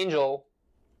from an angel,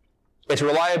 its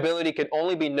reliability can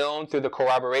only be known through the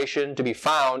corroboration to be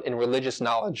found in religious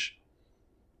knowledge.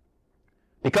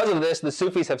 Because of this, the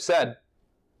Sufis have said,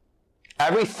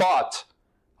 every thought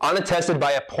unattested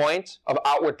by a point of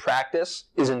outward practice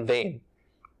is in vain.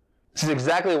 This is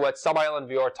exactly what Samael Aun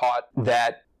Weor taught,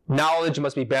 that knowledge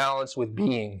must be balanced with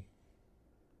being.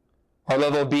 Our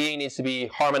level of being needs to be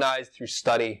harmonized through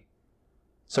study.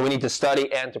 So we need to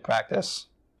study and to practice.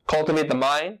 Cultivate the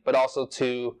mind, but also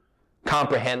to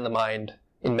comprehend the mind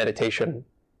in meditation.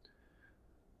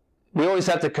 We always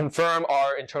have to confirm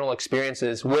our internal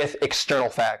experiences with external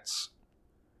facts.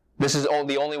 This is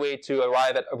the only way to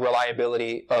arrive at a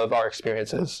reliability of our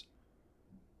experiences.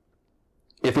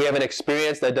 If we have an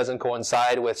experience that doesn't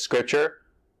coincide with scripture,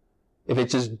 if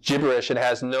it's just gibberish and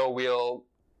has no real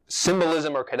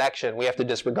symbolism or connection, we have to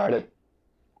disregard it.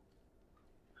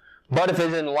 But if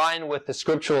it's in line with the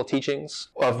scriptural teachings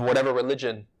of whatever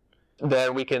religion,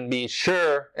 then we can be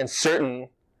sure and certain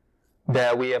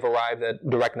that we have arrived at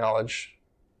direct knowledge.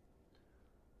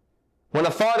 When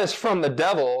a thought is from the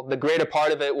devil, the greater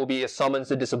part of it will be a summons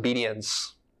to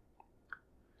disobedience.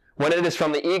 When it is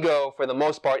from the ego, for the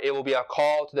most part, it will be a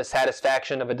call to the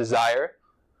satisfaction of a desire,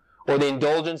 or the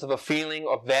indulgence of a feeling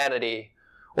of vanity,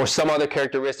 or some other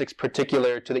characteristics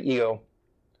particular to the ego.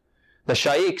 The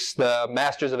shaykhs, the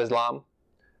masters of Islam,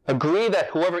 agree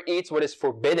that whoever eats what is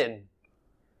forbidden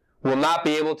will not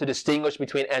be able to distinguish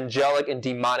between angelic and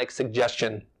demonic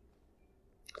suggestion.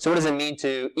 So what does it mean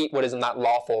to eat what is not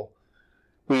lawful?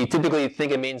 We typically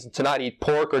think it means to not eat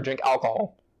pork or drink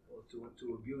alcohol. Or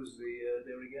to abuse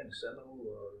seminal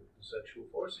sexual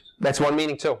forces. That's one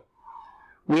meaning too.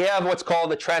 We have what's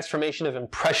called the transformation of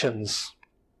impressions.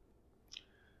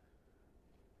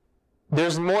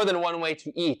 There's more than one way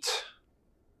to eat.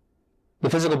 The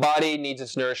physical body needs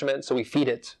its nourishment, so we feed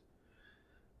it.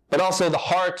 But also the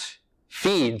heart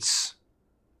feeds,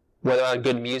 whether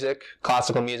good music,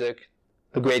 classical music,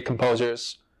 the great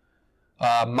composers,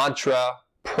 mantra,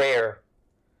 prayer.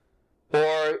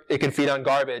 Or it can feed on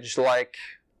garbage like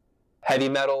heavy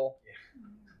metal,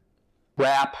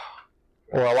 rap,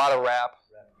 or a lot of rap.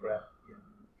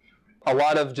 A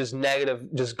lot of just negative,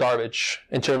 just garbage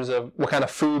in terms of what kind of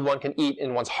food one can eat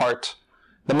in one's heart.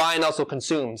 The mind also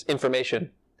consumes information.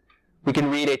 We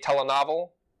can read a telenovel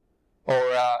or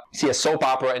see a soap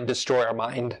opera and destroy our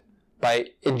mind by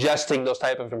ingesting those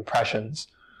type of impressions.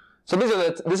 So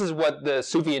this is what the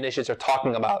Sufi initiates are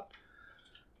talking about.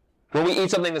 When we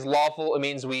eat something that's lawful, it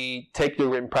means we take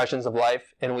the impressions of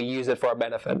life and we use it for our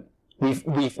benefit.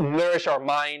 We nourish our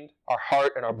mind, our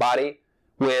heart, and our body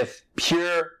with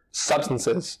pure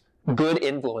substances, good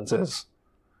influences,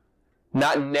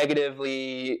 not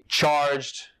negatively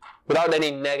charged, without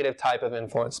any negative type of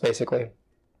influence, basically.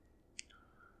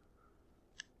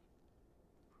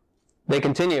 They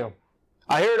continue.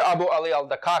 I heard Abu Ali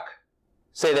al-Dakak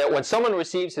say that when someone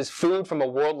receives his food from a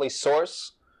worldly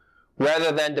source,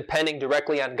 rather than depending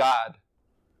directly on God,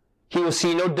 he will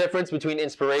see no difference between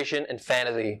inspiration and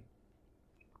fantasy.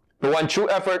 But when true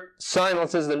effort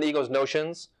silences the ego's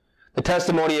notions, the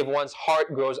testimony of one's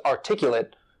heart grows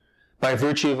articulate by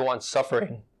virtue of one's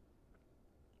suffering.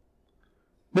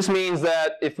 This means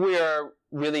that if we are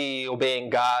really obeying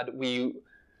God, we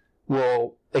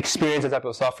will experience a type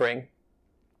of suffering,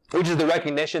 which is the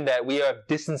recognition that we have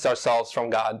distanced ourselves from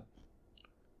God,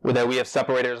 or that we have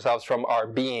separated ourselves from our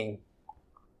being.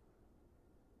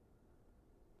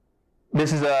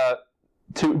 This is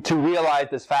to realize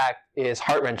this fact is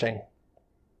heart-wrenching.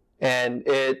 And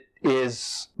it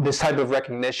is this type of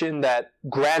recognition that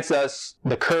grants us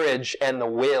the courage and the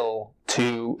will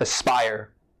to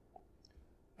aspire.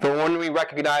 For when we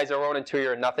recognize our own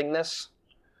interior nothingness,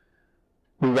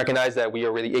 we recognize that we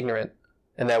are really ignorant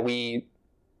and that we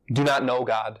do not know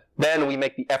God. Then we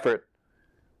make the effort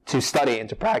to study and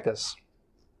to practice.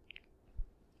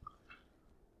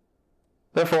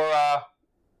 Therefore,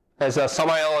 as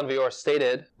Samael Aun Weor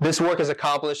stated, this work is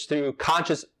accomplished through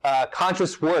conscious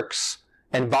works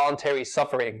and voluntary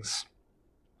sufferings.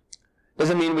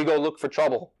 Doesn't mean we go look for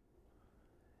trouble.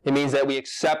 It means that we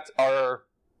accept our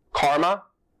karma,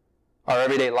 our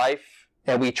everyday life,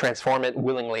 and we transform it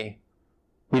willingly.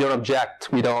 We don't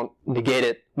object, we don't negate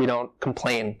it, we don't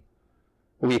complain.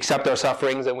 We accept our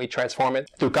sufferings and we transform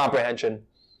it through comprehension,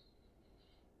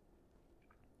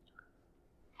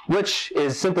 which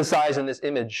is synthesized in this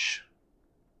image.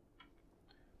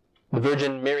 The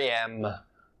Virgin Miriam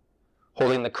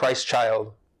holding the Christ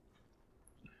child.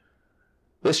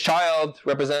 This child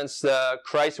represents the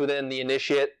Christ within the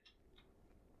initiate,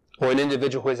 or an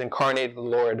individual who has incarnated the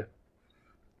Lord.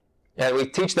 And we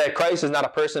teach that Christ is not a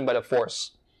person but a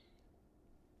force.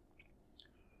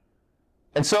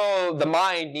 And so the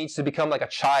mind needs to become like a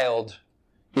child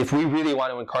if we really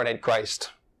want to incarnate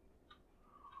Christ.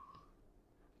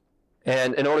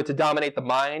 And in order to dominate the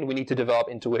mind, we need to develop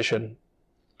intuition.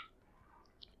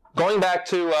 Going back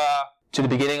to the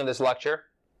beginning of this lecture,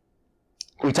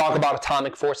 we talk about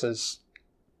atomic forces.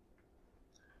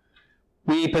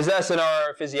 We possess in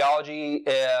our physiology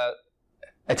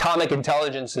atomic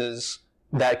intelligences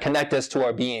that connect us to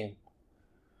our being.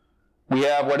 We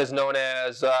have what is known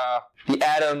as the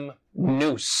atom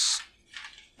nous,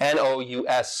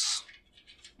 N-O-U-S,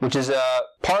 which is a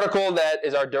particle that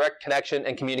is our direct connection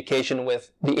and communication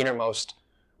with the innermost.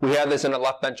 We have this in the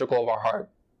left ventricle of our heart.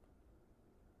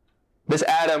 This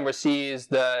atom receives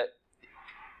the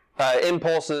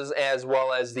impulses as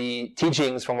well as the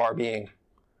teachings from our being.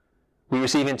 We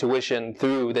receive intuition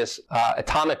through this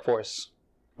atomic force,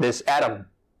 this atom.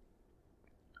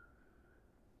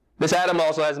 This atom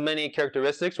also has many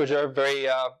characteristics which are very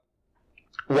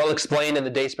well explained in the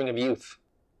Dayspring of Youth.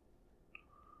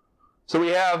 So we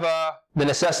have the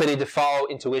necessity to follow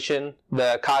intuition,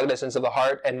 the cognizance of the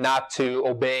heart, and not to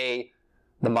obey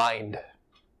the mind.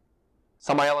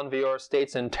 Samael Aun Weor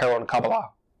states in Tarot and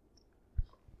Kabbalah,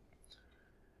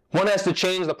 one has to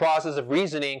change the process of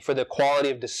reasoning for the quality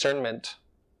of discernment.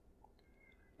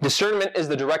 Discernment is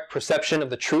the direct perception of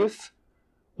the truth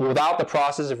without the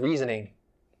process of reasoning.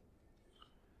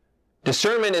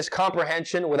 Discernment is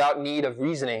comprehension without need of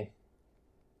reasoning.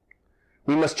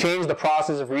 We must change the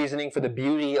process of reasoning for the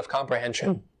beauty of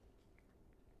comprehension.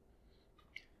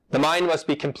 The mind must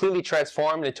be completely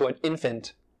transformed into an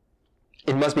infant.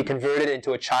 It must be converted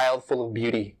into a child full of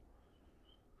beauty.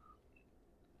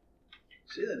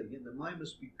 Say that again. The mind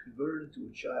must be converted into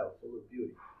a child full of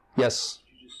beauty. Yes.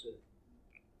 You just said.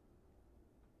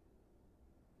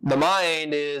 The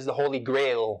mind is the Holy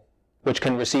Grail, which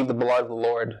can receive the blood of the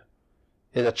Lord.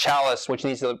 It is a chalice which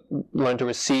needs to learn to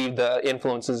receive the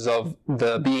influences of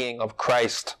the being of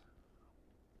Christ.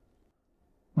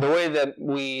 The way that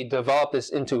we develop this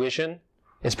intuition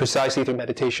is precisely through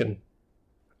meditation.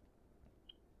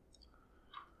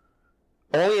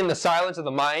 Only in the silence of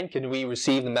the mind can we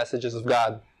receive the messages of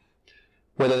God.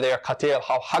 Whether they are qatir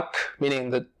al-haq, meaning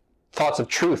the thoughts of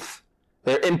truth,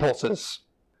 their impulses,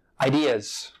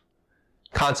 ideas,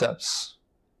 concepts,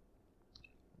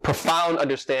 profound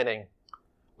understanding.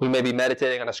 We may be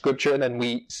meditating on a scripture and then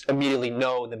we immediately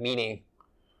know the meaning.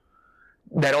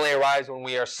 That only arrives when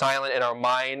we are silent in our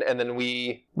mind and then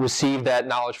we receive that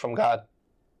knowledge from God.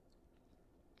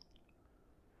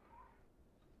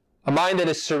 A mind that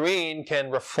is serene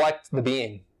can reflect the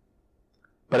being.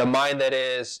 But a mind that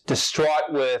is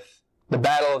distraught with the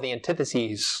battle of the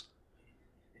antitheses,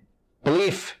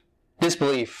 belief,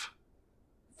 disbelief,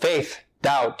 faith,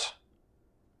 doubt,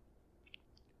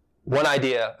 one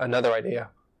idea, another idea,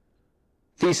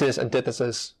 thesis,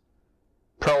 antithesis,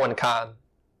 pro and con,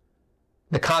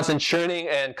 the constant churning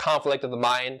and conflict of the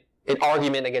mind, an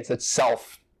argument against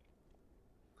itself.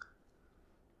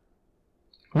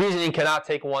 Reasoning cannot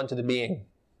take one to the being.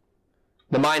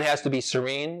 The mind has to be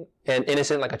serene and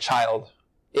innocent like a child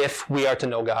if we are to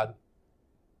know God.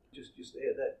 Just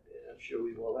add that. I'm sure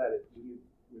we've all had it.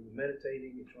 When you're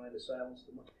meditating, you're trying to silence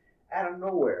the mind. Out of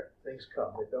nowhere, things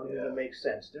come that don't even make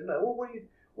sense. They're not. Well,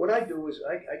 what I do is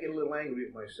I get a little angry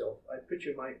at myself. I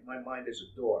picture my mind as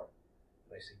a door.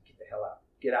 And I say, get the hell out.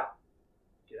 Get out.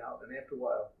 Get out. And after a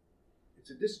while, it's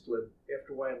a discipline.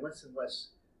 After a while, less and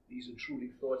less these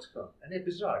intruding thoughts come. And they're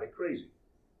bizarre. They're crazy.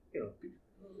 You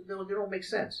know, they don't make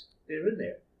sense. They're in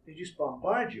there. They just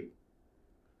bombard you.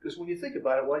 Because when you think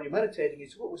about it, while you're meditating, you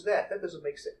say, what was that? That doesn't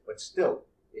make sense. But still,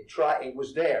 it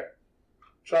was there.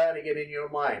 Trying to get in your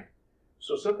mind.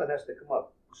 So something has to come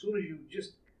up. As soon as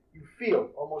you feel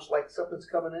almost like something's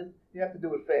coming in, you have to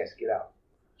do it fast. Get out.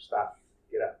 Stop.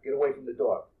 Get out. Get away from the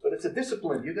door. But it's a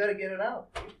discipline. You got to get it out.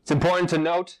 It's important to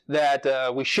note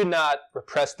that we should not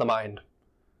repress the mind.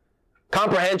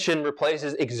 Comprehension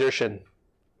replaces exertion.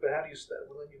 But how do you start?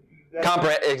 Well,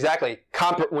 then Exactly.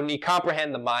 When you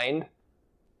comprehend the mind,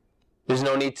 there's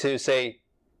no need to say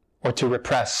or to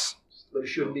repress. But it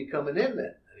shouldn't be coming in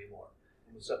then anymore.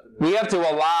 We have to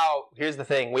allow, here's the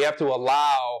thing, we have to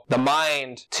allow the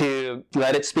mind to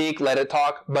let it speak, let it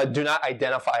talk, but do not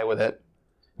identify with it.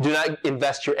 Do not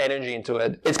invest your energy into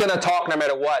it. It's going to talk no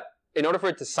matter what. In order for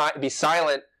it to be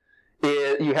silent,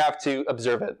 you have to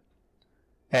observe it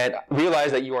and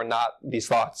realize that you are not these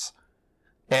thoughts.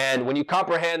 And when you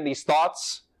comprehend these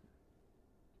thoughts,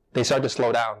 they start to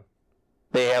slow down.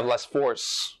 They have less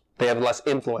force. They have less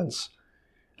influence.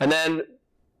 And then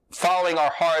following our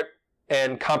heart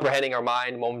and comprehending our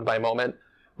mind moment by moment,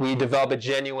 we develop a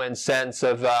genuine sense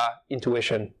of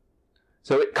intuition.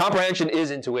 So comprehension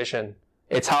is intuition.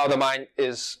 It's how the mind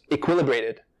is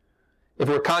equilibrated. If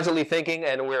we're constantly thinking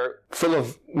and we're full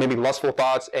of maybe lustful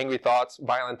thoughts, angry thoughts,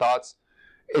 violent thoughts,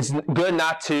 it's good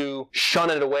not to shun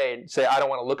it away and say, I don't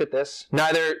want to look at this.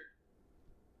 Neither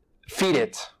feed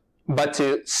it, but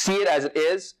to see it as it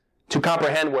is, to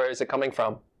comprehend where is it coming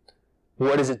from.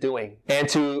 What is it doing? And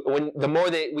the more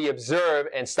that we observe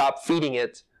and stop feeding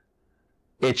it,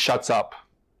 it shuts up.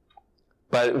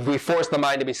 But if we force the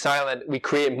mind to be silent, we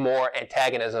create more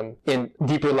antagonism in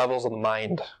deeper levels of the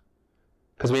mind.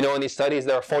 Because we know in these studies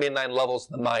there are 49 levels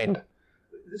of the mind.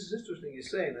 This is interesting you're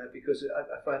saying that, because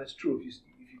I find it's true. If you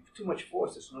too much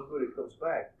force, it's no good. It comes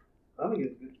back. I'm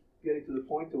getting to the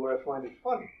point to where I find it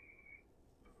funny,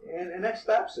 and that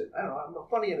stops it. I don't know. I'm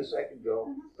funny in a second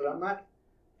go, but I'm not.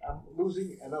 I'm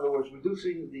losing. In other words,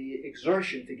 reducing the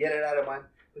exertion to get it out of my.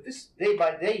 But this day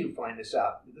by day, you find this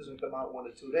out. It doesn't come out 1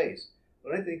 or 2 days.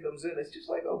 When anything comes in, it's just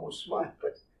like almost smile.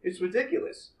 But It's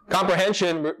ridiculous.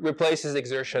 Comprehension replaces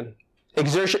exertion.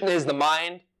 Exertion is the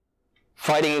mind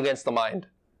fighting against the mind,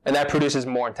 and that produces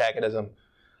more antagonism.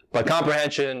 But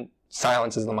comprehension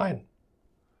silences the mind.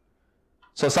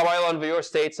 So Samael Aun Weor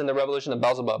states in The Revolution of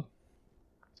Beelzebub,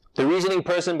 the reasoning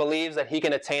person believes that he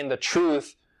can attain the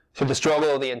truth through the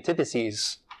struggle of the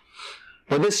antitheses.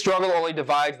 But this struggle only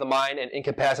divides the mind and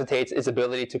incapacitates its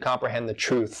ability to comprehend the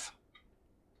truth.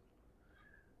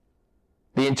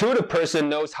 The intuitive person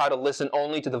knows how to listen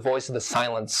only to the voice of the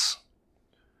silence.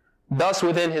 Thus,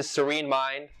 within his serene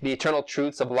mind, the eternal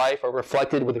truths of life are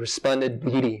reflected with resplendent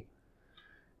beauty.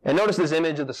 And notice this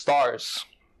image of the stars.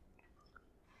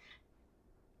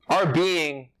 Our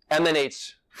being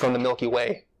emanates from the Milky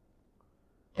Way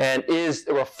and is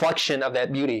a reflection of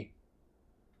that beauty.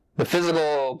 The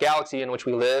physical galaxy in which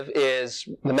we live is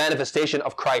the manifestation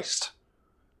of Christ.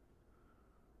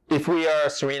 If we are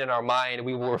serene in our mind,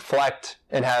 we will reflect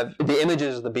and have the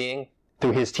images of the being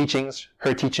through his teachings,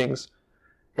 her teachings,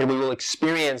 and we will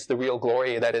experience the real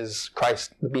glory that is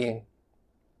Christ, the being.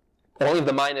 Only if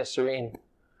the mind is serene.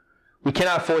 We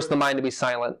cannot force the mind to be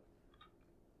silent.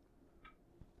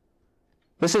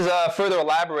 This is further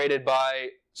elaborated by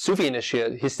Sufi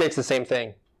initiate. He states the same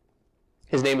thing.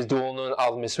 His name is Du'al-Nun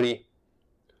al-Misri.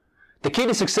 The key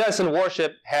to success in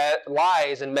worship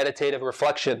lies in meditative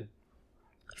reflection.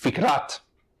 Fikrat.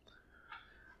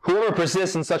 Whoever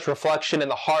persists in such reflection in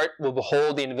the heart will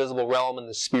behold the invisible realm in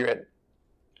the spirit.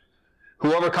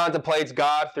 Whoever contemplates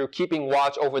God through keeping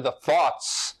watch over the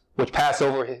thoughts which pass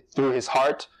through his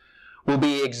heart will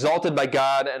be exalted by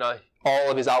God and all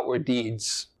of his outward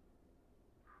deeds.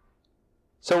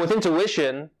 So with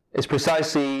intuition, it's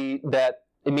precisely that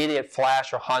immediate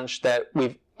flash or hunch that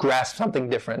we've grasped something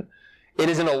different. It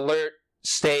is an alert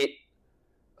state,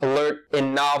 alert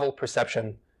in novel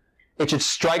perception. It should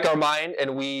strike our mind,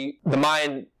 and the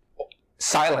mind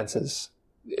silences.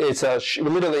 It's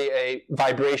literally a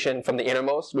vibration from the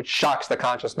innermost, which shocks the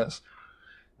consciousness.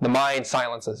 The mind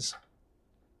silences.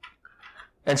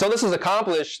 And so this is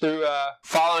accomplished through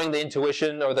following the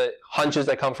intuition or the hunches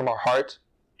that come from our heart,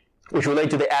 which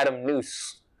relate to the atom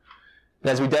nous.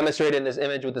 And as we demonstrated in this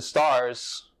image with the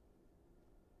stars,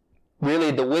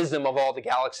 really the wisdom of all the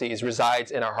galaxies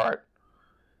resides in our heart.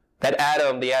 That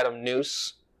atom, the atom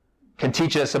nous, can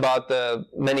teach us about the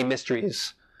many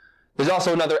mysteries. There's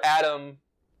also another atom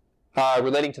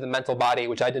relating to the mental body,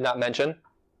 which I did not mention,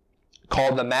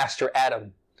 called the master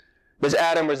atom. This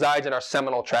atom resides in our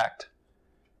seminal tract.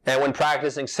 And when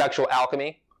practicing sexual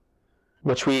alchemy,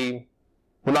 which we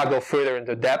will not go further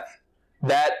into depth,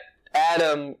 that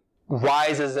atom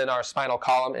rises in our spinal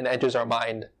column and enters our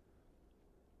mind.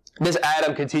 This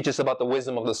atom can teach us about the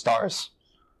wisdom of the stars.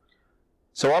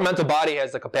 So our mental body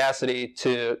has the capacity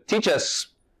to teach us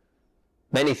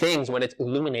many things when it's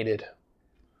illuminated.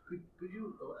 Could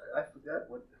you, I forgot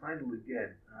what Heindel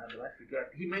again, but I forgot.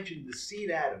 He mentioned the seed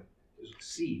atom, is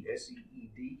seed,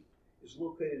 S-E-E-D, is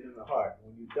located in the heart.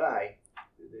 When you die,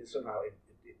 somehow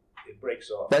it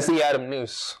breaks off. That's the atom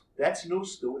nous. That's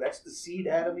nous, that's the seed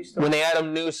atom he's talking When the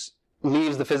atom nous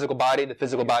leaves the physical body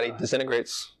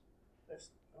disintegrates.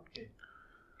 Okay.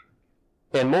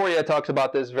 And Morya talks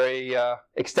about this very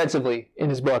extensively in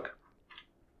his book,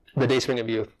 The Dayspring of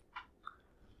Youth.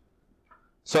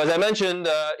 So as I mentioned,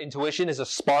 intuition is a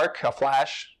spark, a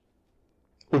flash,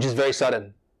 which is very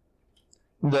sudden.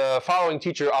 The following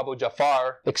teacher, Abu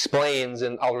Jafar, explains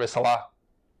in Al-Risalah,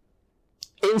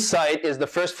 insight is the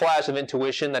first flash of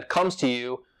intuition that comes to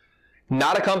you,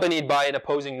 not accompanied by an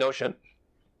opposing notion.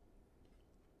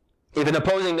 If an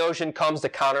opposing notion comes to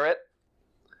counter it,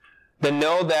 then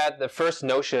know that the first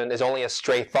notion is only a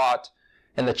stray thought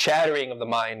and the chattering of the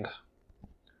mind.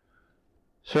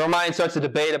 So our mind starts to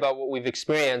debate about what we've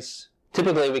experienced.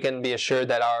 Typically, we can be assured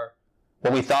that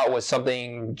what we thought was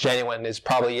something genuine is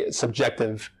probably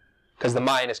subjective, because the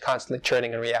mind is constantly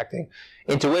churning and reacting.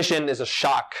 Intuition is a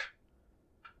shock,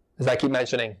 as I keep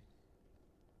mentioning.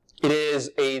 It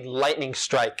is a lightning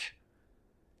strike.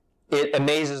 It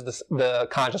amazes the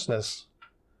consciousness,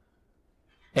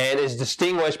 and is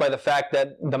distinguished by the fact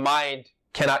that the mind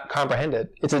cannot comprehend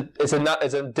it. It's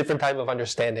a different type of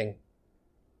understanding.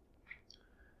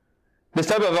 This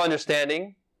type of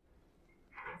understanding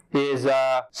is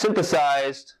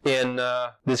synthesized in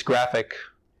this graphic.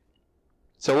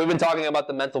 So we've been talking about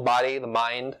the mental body, the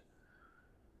mind,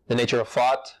 the nature of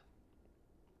thought,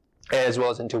 as well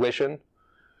as intuition.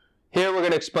 Here we're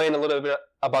going to explain a little bit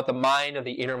about the mind of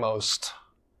the innermost.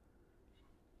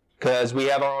 Because we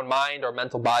have our own mind, our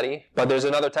mental body, but there's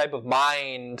another type of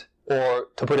mind, or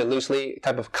to put it loosely,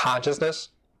 type of consciousness,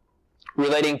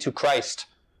 relating to Christ,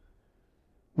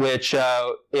 which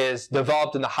is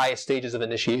developed in the highest stages of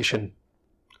initiation.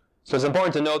 So it's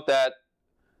important to note that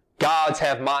gods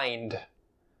have mind,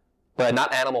 but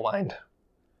not animal mind.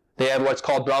 They have what's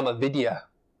called Brahma Vidya.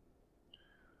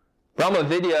 Brahma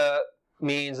Vidya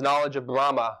means knowledge of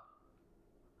Brahma,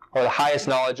 or the highest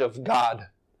knowledge of God.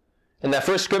 And that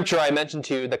first scripture I mentioned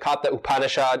to you, the Katha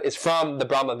Upanishad, is from the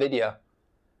Brahma Vidya,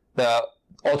 the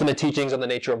ultimate teachings on the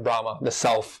nature of Brahma, the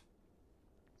self.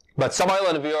 But Samael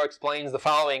Aun Weor explains the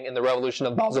following in the Revolution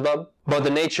of Beelzebub about the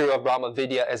nature of Brahma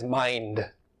Vidya as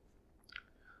mind.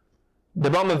 The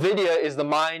Brahma Vidya is the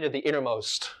mind of the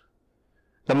innermost.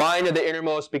 The mind of the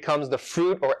innermost becomes the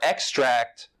fruit or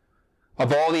extract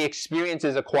of all the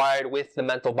experiences acquired with the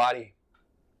mental body.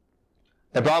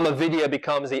 The Brahma Vidya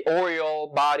becomes the aureole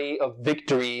body of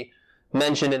victory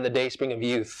mentioned in the Dayspring of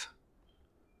Youth.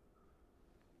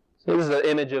 So this is the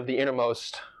image of the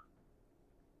innermost,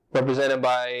 represented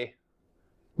by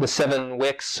the 7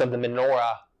 wicks of the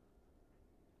menorah.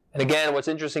 And again, what's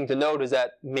interesting to note is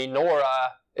that menorah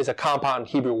is a compound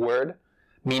Hebrew word.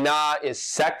 Mina is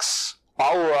sex,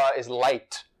 aura is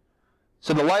light.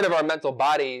 So the light of our mental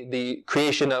body, the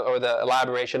creation or the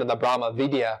elaboration of the Brahma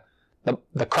Vidya,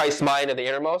 the Christ mind of the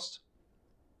innermost,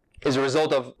 is a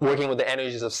result of working with the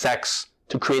energies of sex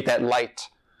to create that light.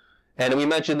 And we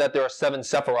mentioned that there are 7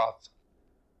 Sephiroth,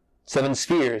 7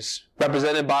 spheres,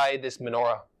 represented by this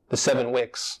menorah, the 7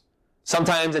 wicks.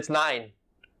 Sometimes it's 9,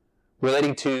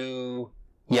 relating to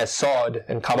Yesod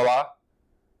and Kabbalah,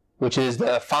 which is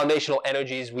the foundational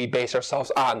energies we base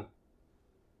ourselves on.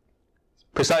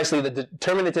 Precisely the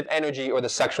determinative energy or the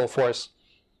sexual force.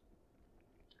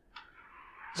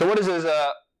 So what is this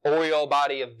aureole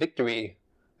body of victory?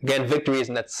 Again, victory is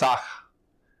netzach,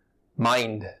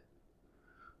 mind.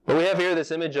 But we have here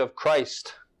this image of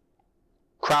Christ,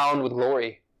 crowned with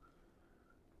glory,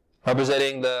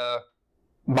 representing the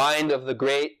mind of the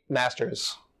great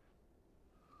masters.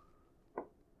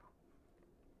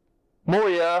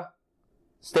 Morya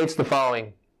states the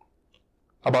following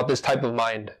about this type of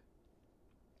mind.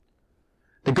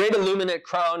 The great illuminate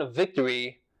crown of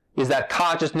victory is that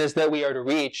consciousness that we are to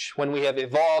reach when we have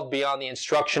evolved beyond the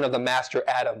instruction of the Master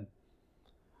Adam.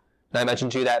 And I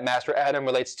mentioned to you that Master Adam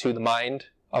relates to the mind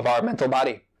of our mental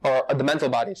body, or the mental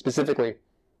body specifically.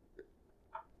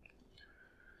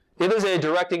 It is a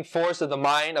directing force of the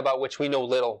mind about which we know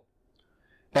little,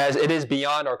 as it is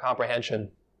beyond our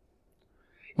comprehension.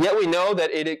 Yet we know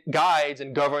that it guides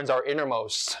and governs our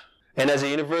innermost, and as a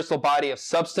universal body of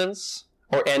substance,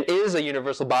 and is a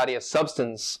universal body of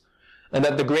substance, and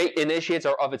that the great initiates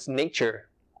are of its nature,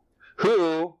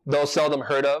 who, though seldom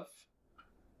heard of,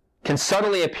 can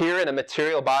suddenly appear in a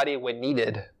material body when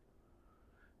needed.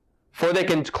 For they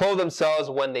can clothe themselves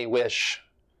when they wish.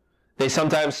 They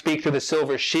sometimes speak through the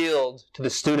silver shield to the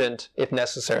student, if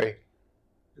necessary.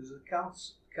 Does it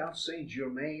count Saint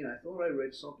Germain? I thought I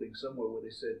read something somewhere where they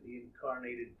said he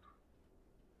incarnated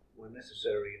when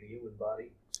necessary in a human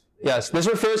body. Yes, this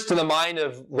refers to the mind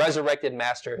of resurrected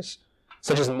masters,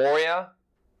 such as Morya,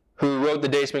 who wrote the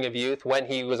Dayspring of Youth when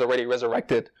he was already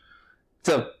resurrected. It's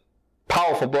a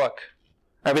powerful book.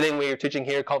 Everything we are teaching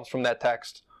here comes from that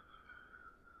text.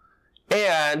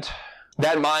 And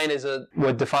that mind is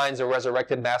what defines a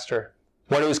resurrected master,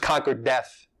 one who's conquered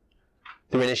death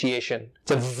through initiation.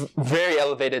 It's a very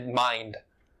elevated mind.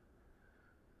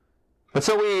 But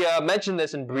so we mentioned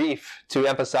this in brief to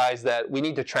emphasize that we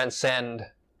need to transcend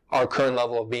our current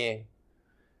level of being,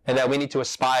 and that we need to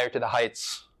aspire to the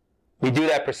heights. We do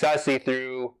that precisely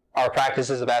through our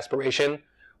practices of aspiration,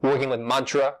 working with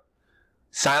mantra,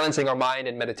 silencing our mind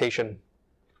in meditation.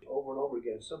 Over and over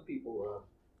again, some people,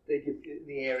 they give in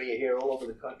the area here all over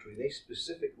the country, they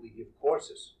specifically give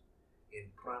courses in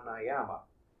pranayama.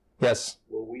 Yes.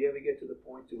 Will we ever get to the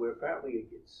point to where apparently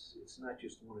it's not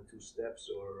just 1 or 2 steps,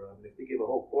 or if they give a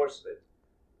whole course of it,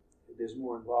 there's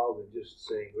more involved than just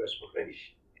saying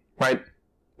respiration. Right.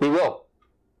 We will.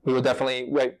 We will definitely.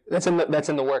 Right. That's in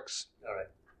the works. All right.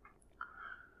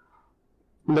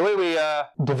 The way we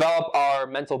develop our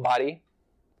mental body,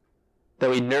 that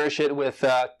we nourish it with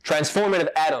transformative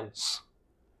atoms,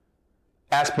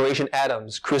 aspiration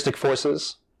atoms, Christic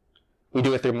forces. We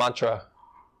do it through mantra,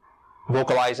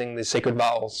 vocalizing the sacred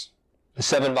vowels, the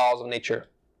 7 vowels of nature.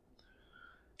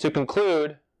 To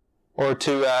conclude, or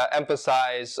to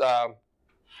emphasize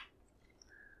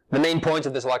the main points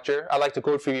of this lecture, I'd like to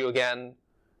quote for you again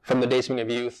from the Dayspring of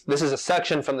Youth. This is a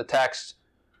section from the text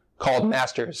called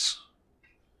Masters,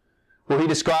 where he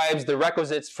describes the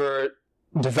requisites for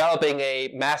developing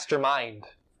a master mind,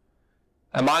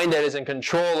 a mind that is in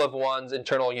control of one's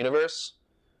internal universe,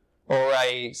 or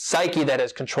a psyche that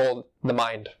has controlled the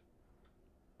mind.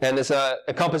 And this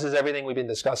encompasses everything we've been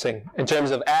discussing in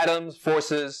terms of atoms,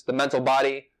 forces, the mental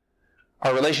body,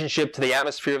 our relationship to the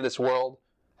atmosphere of this world,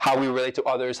 how we relate to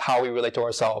others, how we relate to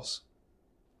ourselves.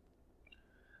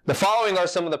 The following are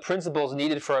some of the principles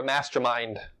needed for a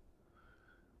mastermind.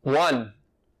 1.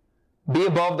 Be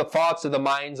above the thoughts of the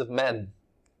minds of men.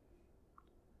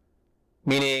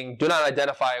 Meaning, do not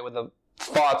identify with the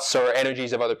thoughts or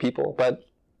energies of other people, but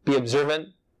be observant.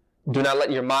 Do not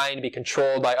let your mind be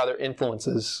controlled by other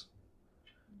influences.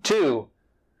 2.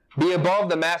 Be above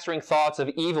the mastering thoughts of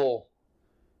evil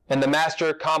and the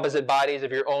master composite bodies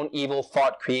of your own evil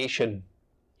thought creation.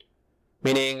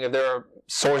 Meaning, if there are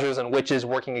sorcerers and witches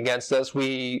working against us,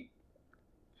 we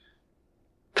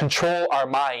control our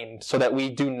mind so that we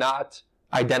do not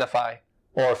identify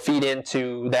or feed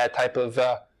into that type of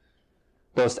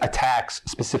those attacks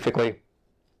specifically.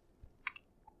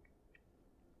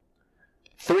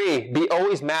 3, be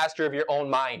always master of your own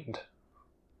mind.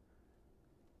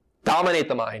 Dominate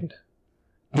the mind.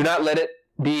 Do not let it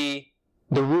be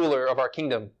the ruler of our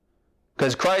kingdom.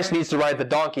 Because Christ needs to ride the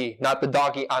donkey, not the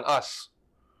donkey on us.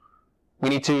 We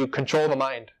need to control the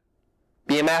mind.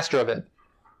 Be a master of it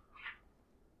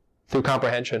through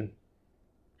comprehension.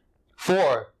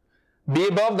 4, be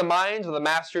above the minds of the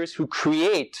masters who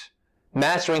create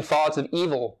mastering thoughts of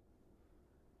evil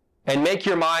and make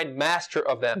your mind master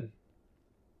of them.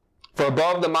 For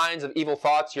above the minds of evil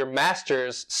thoughts, your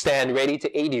masters stand ready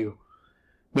to aid you.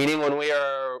 Meaning when we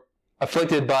are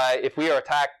afflicted by, if we are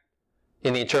attacked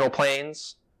in the internal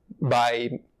planes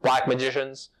by black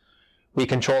magicians, we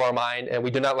control our mind and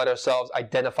we do not let ourselves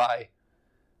identify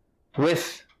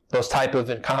with those type of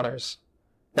encounters.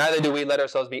 Neither do we let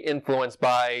ourselves be influenced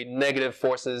by negative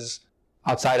forces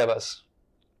outside of us.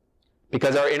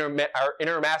 Because our inner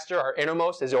master, our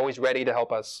innermost, is always ready to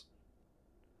help us.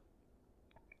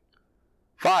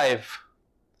 5,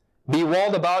 be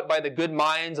walled about by the good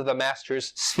minds of the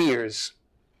master's spheres.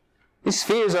 These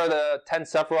spheres are the 10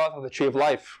 Sephiroth of the Tree of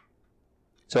Life.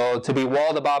 So to be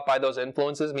walled about by those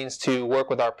influences means to work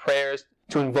with our prayers,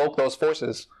 to invoke those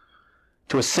forces,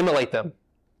 to assimilate them.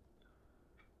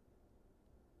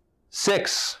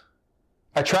 6,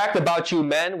 attract about you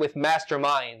men with master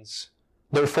minds.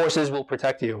 Their forces will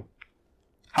protect you.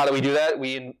 How do we do that?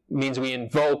 Means we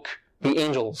invoke the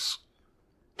angels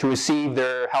to receive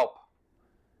their help.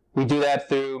 We do that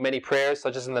through many prayers,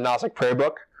 such as in the Gnostic prayer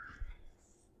book,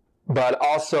 but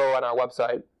also on our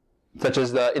website, such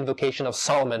as the Invocation of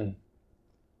Solomon.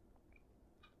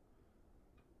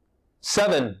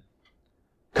 7,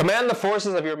 command the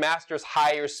forces of your master's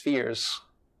higher spheres,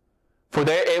 for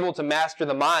they are able to master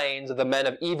the minds of the men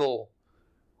of evil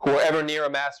who are ever near a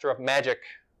master of magic.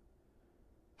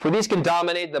 For these can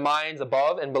dominate the minds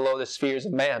above and below the spheres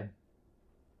of man.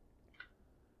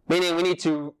 Meaning we need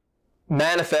to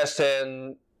manifest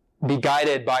and be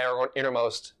guided by our own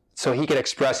innermost so he can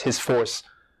express his force.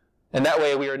 And that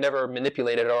way we are never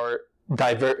manipulated or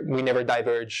we never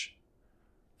diverge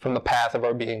from the path of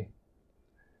our being.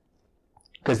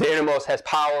 Because the innermost has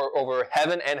power over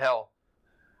heaven and hell.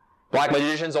 Black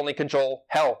magicians only control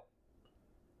hell.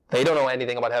 They don't know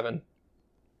anything about heaven.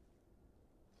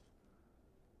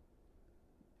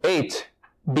 8,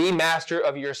 be master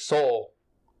of your soul,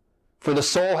 for the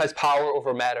soul has power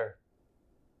over matter.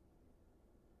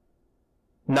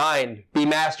 9, be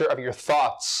master of your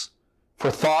thoughts,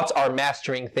 for thoughts are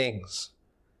mastering things.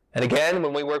 And again,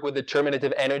 when we work with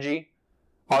determinative energy,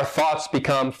 our thoughts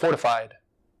become fortified.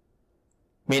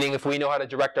 Meaning if we know how to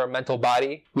direct our mental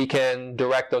body, we can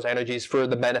direct those energies for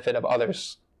the benefit of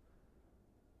others.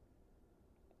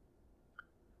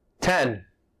 10,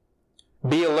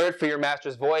 be alert for your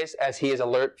master's voice as he is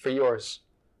alert for yours.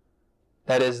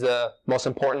 That is the most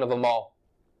important of them all.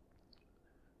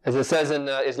 As it says in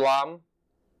Islam,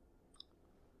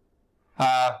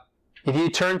 if you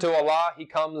turn to Allah, he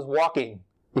comes walking.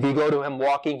 If you go to him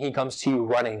walking, he comes to you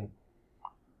running.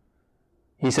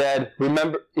 He said,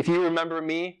 if you remember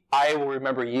me, I will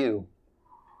remember you.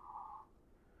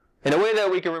 And the way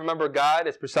that we can remember God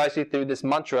is precisely through this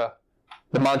mantra,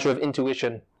 the mantra of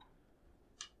intuition.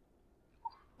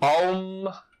 Om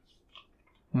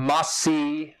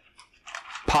Masi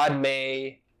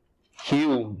Padme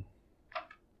Hum.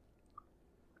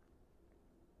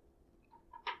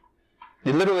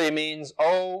 It literally means,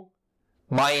 oh,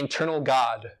 my internal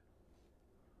God.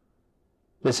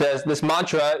 It says this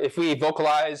mantra, if we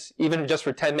vocalize even just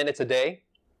for 10 minutes a day,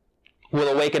 will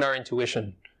awaken our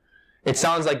intuition. It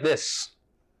sounds like this.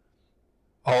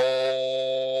 Om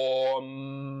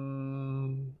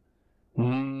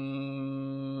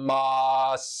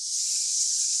Masi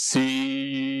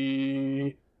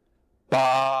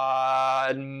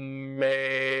Padme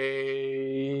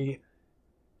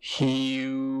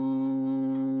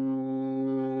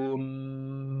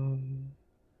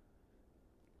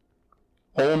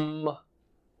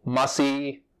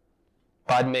Masi,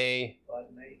 Padme,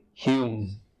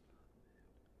 Hume.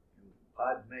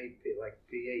 Padme, like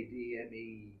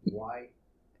Padmey.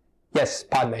 Yes,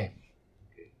 Padme.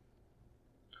 Okay.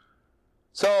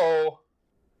 So,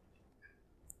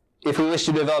 if we wish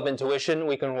to develop intuition,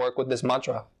 we can work with this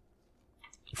mantra.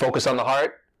 Focus on the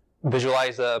heart,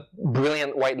 visualize a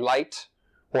brilliant white light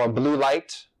or a blue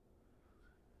light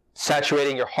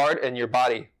saturating your heart and your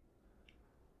body.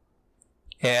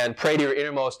 And pray to your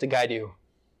innermost to guide you.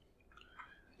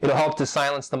 It'll help to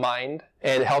silence the mind,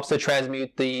 and it helps to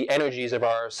transmute the energies of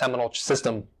our seminal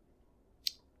system.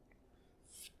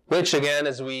 Which, again,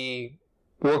 as we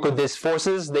work with these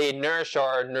forces, they nourish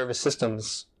our nervous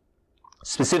systems.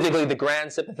 Specifically the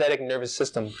grand sympathetic nervous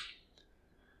system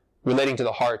relating to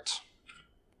the heart.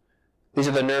 These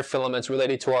are the nerve filaments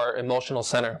related to our emotional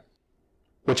center,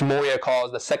 which Morya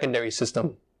calls the secondary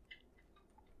system.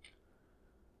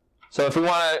 So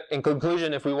in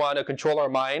conclusion, if we want to control our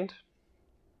mind,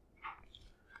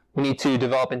 we need to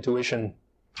develop intuition.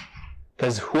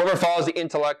 Because whoever follows the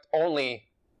intellect only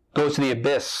goes to the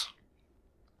abyss.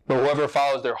 But whoever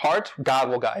follows their heart, God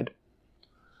will guide.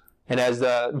 And as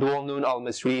the Dual Nun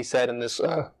al-Misri said in this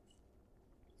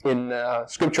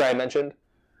scripture I mentioned,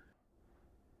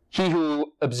 he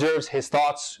who observes his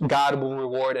thoughts, God will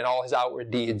reward in all his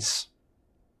outward deeds.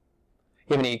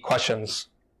 You have any questions?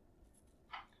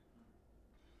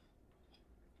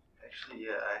 Actually,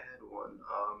 yeah, I had one.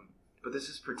 But this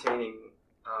is pertaining,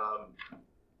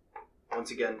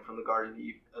 once again, from the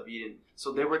Garden of Eden.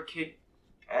 So they were kicked,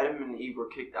 Adam and Eve were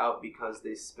kicked out because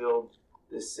they spilled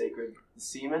this sacred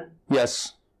semen?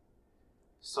 Yes.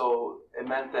 So it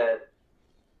meant that,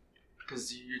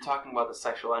 because you're talking about the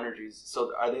sexual energies,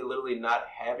 so are they literally not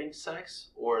having sex,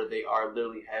 or they are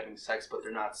literally having sex, but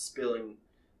they're not spilling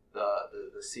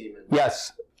the semen?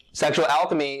 Yes. Sexual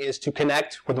alchemy is to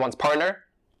connect with one's partner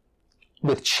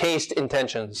with chaste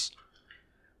intentions.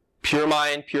 Pure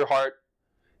mind, pure heart,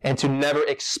 and to never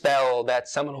expel that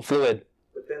seminal fluid.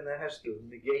 But then that has to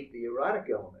negate the erotic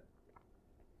element.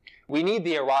 We need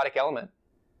the erotic element.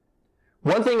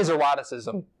 One thing is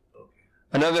eroticism. Okay.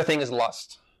 Another thing is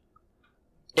lust.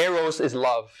 Eros is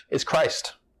love, is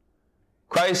Christ.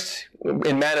 Christ,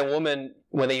 in man and woman,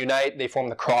 when they unite, they form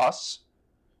the cross,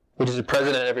 which is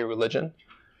present in every religion.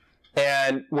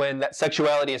 And when that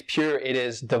sexuality is pure, it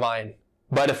is divine.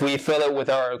 But if we fill it with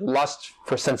our lust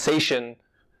for sensation,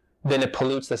 then it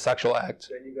pollutes the sexual act.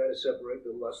 Then you got to separate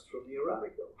the lust from the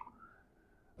erotic element.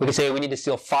 We can say we need to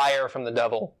steal fire from the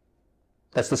devil.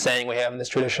 That's the saying we have in this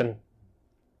tradition.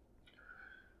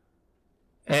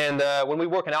 And when we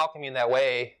work in alchemy in that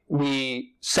way,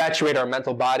 we saturate our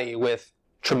mental body with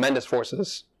tremendous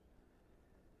forces.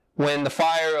 When the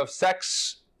fire of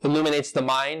sex illuminates the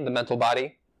mind, the mental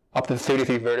body, up to the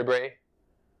 33 vertebrae,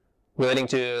 relating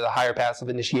to the higher paths of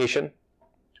initiation,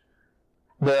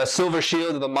 the silver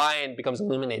shield of the mind becomes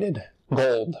illuminated,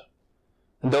 gold.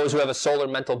 And those who have a solar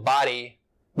mental body,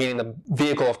 meaning the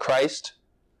vehicle of Christ,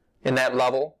 in that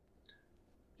level,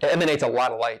 it emanates a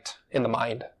lot of light in the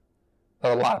mind.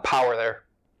 There's a lot of power there.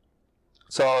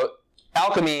 So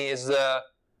alchemy is the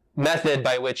method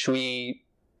by which we,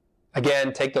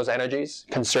 again, take those energies,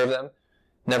 conserve them,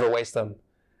 never waste them.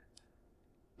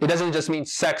 It doesn't just mean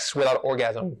sex without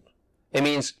orgasm. It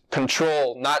means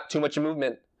control, not too much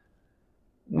movement,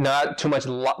 not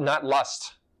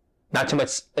lust, not too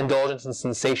much indulgence and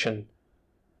sensation,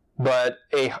 but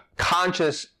a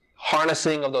conscious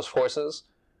harnessing of those forces,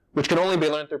 which can only be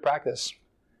learned through practice.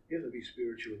 You have to be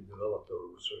spiritually developed to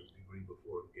a certain degree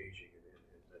before engaging in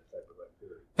that type of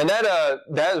activity. And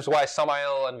that is why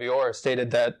Samael Aun Weor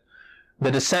stated that the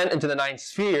descent into the ninth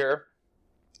sphere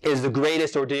is the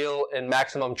greatest ordeal and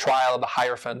maximum trial of the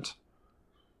Hierophant.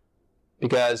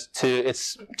 Because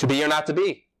it's to be or not to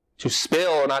be, to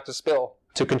spill or not to spill,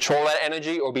 to control that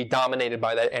energy or be dominated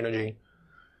by that energy.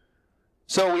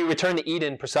 So we return to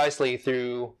Eden precisely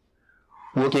through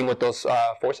working with those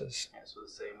forces. Yeah, so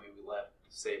the same way we left,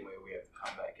 the same way we have to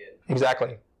come back in.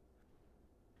 Exactly.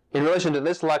 In relation to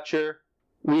this lecture,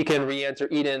 we can re-enter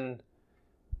Eden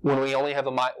when we only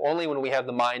when we have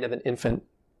the mind of an infant.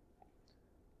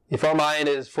 If our mind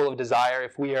is full of desire,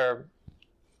 if we are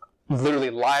literally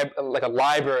like a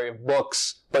library of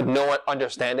books, but no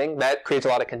understanding, that creates a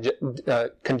lot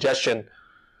of congestion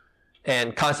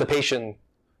and constipation,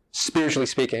 spiritually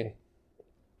speaking.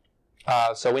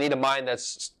 So we need a mind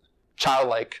that's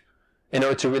childlike in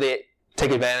order to really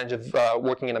take advantage of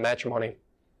working in a matrimony.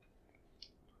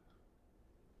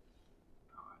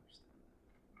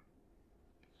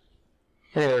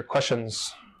 Any other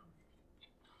questions?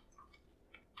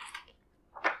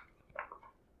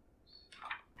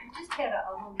 just had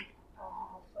a little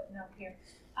footnote here.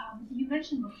 You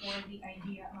mentioned before the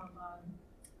idea of a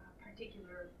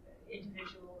particular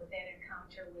individual with that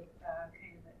encounter with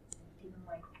kind of a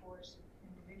demon-like force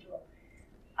individual.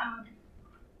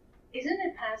 Isn't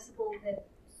it possible that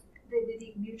they would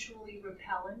be mutually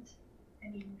repellent? I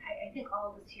mean, I think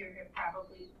all of us here have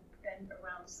probably been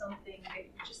around something that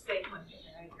you just say, well, just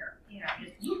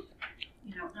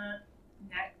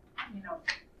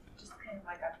kind of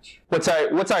like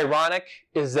a... What's ironic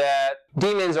is that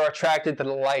demons are attracted to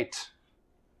the light,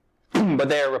 but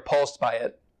they are repulsed by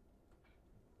it,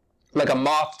 like a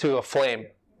moth to a flame.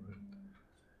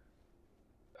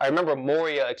 I remember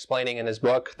Morya explaining in his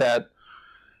book that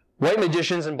white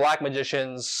magicians and black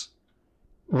magicians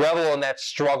revel in that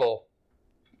struggle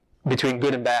between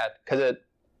good and bad, because it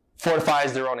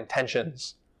fortifies their own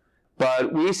intentions.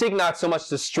 But we seek not so much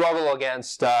to struggle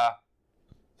against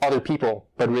other people,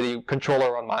 but really control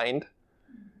our own mind.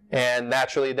 And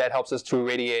naturally, that helps us to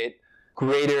irradiate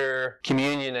greater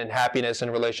communion and happiness in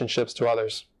relationships to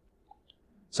others.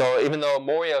 So even though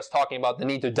Morya is talking about the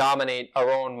need to dominate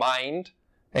our own mind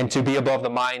and to be above the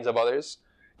minds of others,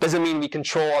 doesn't mean we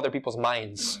control other people's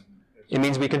minds. It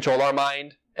means we control our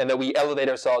mind and that we elevate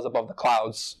ourselves above the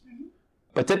clouds.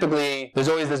 But typically, there's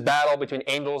always this battle between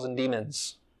angels and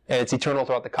demons, and it's eternal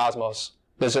throughout the cosmos.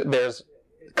 There's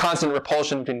constant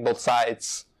repulsion between both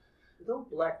sides. Don't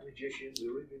black magicians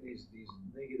or even these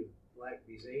negative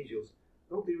these angels,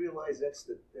 don't they realize that's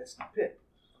the pit?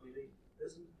 I mean,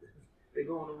 they're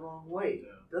going the wrong way.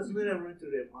 Doesn't it ever enter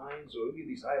their minds, or even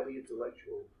these highly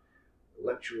intellectual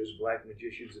lecturers, black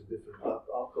magicians in different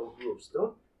occult groups?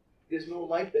 There's no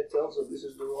light that tells them this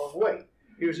is the wrong way.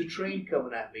 Here's a train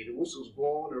coming at me, the whistle's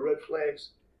blowing, the red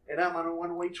flags, and I'm on a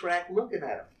one-way track looking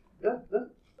at them.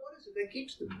 What is it that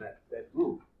keeps them in that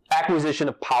group? Acquisition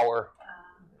of power.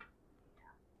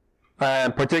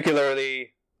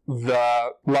 Particularly the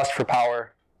lust for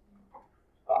power.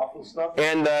 Powerful stuff.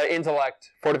 And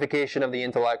intellect, fortification of the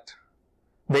intellect.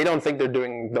 They don't think they're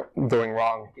doing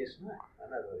wrong. I guess not. I'm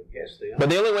not going to guess they are. But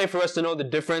the only way for us to know the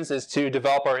difference is to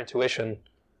develop our intuition.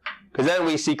 Because then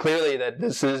we see clearly that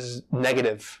this is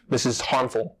negative. This is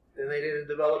harmful. Then they didn't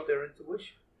develop their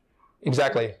intuition.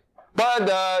 Exactly. But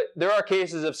there are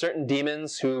cases of certain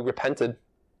demons who repented.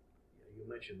 Yeah, you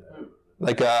mentioned that.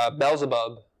 Like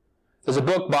Beelzebub. There's a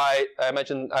book I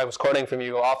was quoting from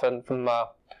you often, from The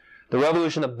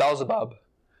Revolution of Beelzebub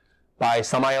by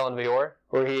Samael Aun Weor,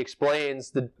 where he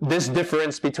explains this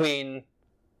difference between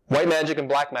white magic and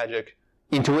black magic,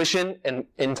 intuition and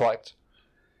intellect.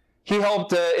 He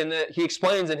helped, he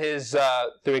explains in his,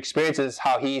 through experiences,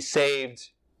 how he saved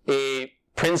a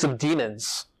prince of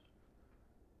demons,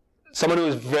 someone who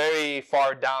was very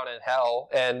far down in hell,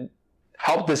 and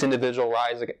helped this individual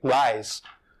rise,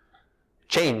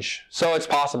 change. So it's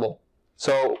possible.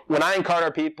 So when I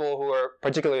encounter people who are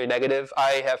particularly negative,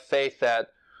 I have faith that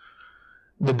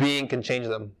the being can change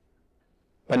them,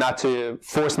 but not to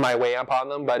force my way upon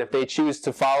them. But if they choose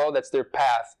to follow, that's their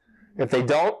path. If they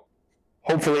don't,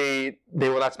 hopefully they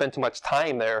will not spend too much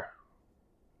time there.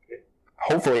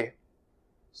 Hopefully.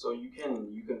 So you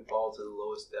can fall to the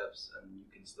lowest depths and you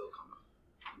can still come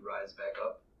rise back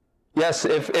up? Yes,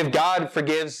 if God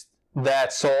forgives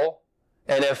that soul,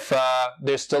 and if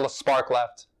there's still a spark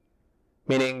left,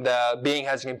 meaning the being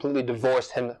has completely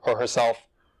divorced him or herself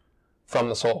from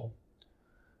the soul.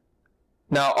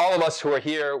 Now, all of us who are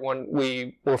here, when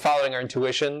we were following our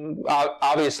intuition,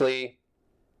 obviously,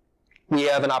 we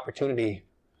have an opportunity.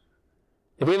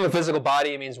 If we have a physical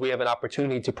body, it means we have an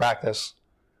opportunity to practice.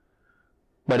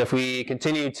 But if we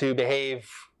continue to behave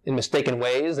in mistaken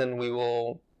ways, then we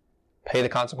will pay the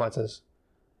consequences.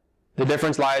 The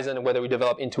difference lies in whether we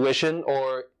develop intuition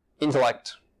or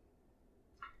intellect.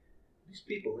 These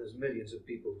people, there's millions of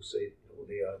people who say,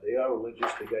 they are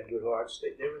religious, they got good hearts,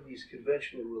 they're in these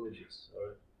conventional religions, all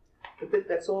right? But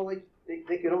that's all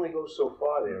they can only go so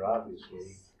far there,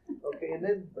 obviously. Okay,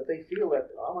 but they feel that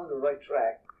I'm on the right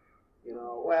track.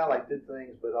 Well, I did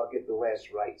things, but I'll get the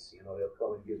last rites. They'll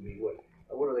come and give me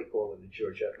what do they call it in the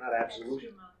church? Not absolution,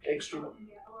 extreme.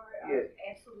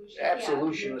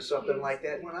 Absolution or something like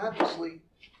that. When obviously,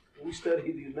 when we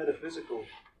study these metaphysical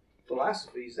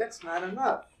philosophies, that's not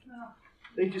enough. No.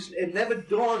 It never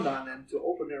dawned on them to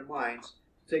open their minds,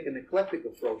 to take an eclectic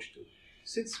approach to.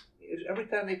 Since every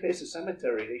time they pass a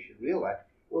cemetery, they should realize,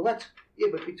 but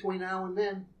between now and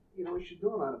then, we should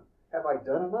do it on them. Have I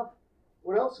done enough?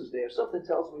 What else is there? Something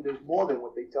tells me there's more than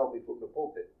what they tell me from the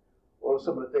pulpit, or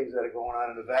some of the things that are going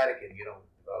on in the Vatican.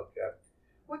 About God.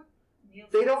 What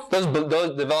they don't.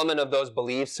 Those development of those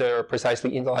beliefs are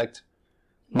precisely intellect,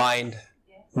 mind,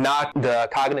 not the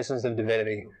cognizance of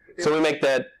divinity. So we make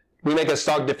that we make a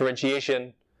stark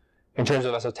differentiation in terms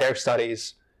of esoteric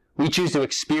studies. We choose to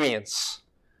experience,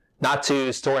 not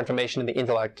to store information in the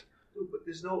intellect. But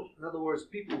there's no, in other words,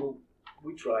 people who,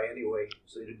 we try anyway,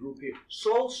 say the group here,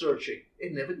 soul searching.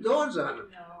 It never dawns on them.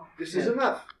 No. This is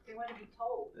enough. They want to be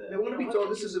told. They want to be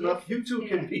told this is enough. You too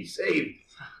can be saved.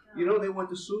 You know, they want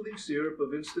the soothing syrup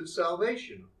of instant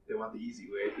salvation. They want the easy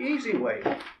way. Easy way.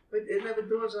 But it never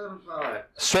dawns on them. All right.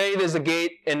 Straight is the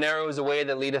gate, and narrow is the way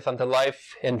that leadeth unto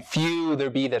life, and few there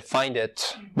be that find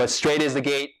it. But straight is the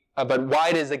gate, but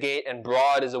wide is the gate, and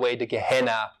broad is the way to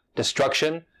Gehenna,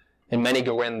 destruction, and many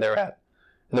go in thereat.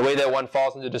 And the way that one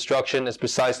falls into destruction is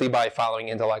precisely by following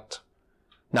intellect,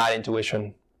 not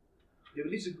intuition. Yeah,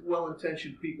 but these are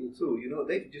well-intentioned people too. You know,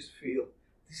 they just feel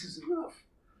this is enough.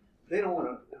 They don't want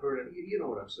to hurt it. You know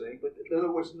what I'm saying. But in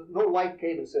other words, no light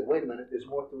came and said, "Wait a minute, there's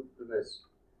more to it than this."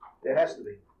 There has to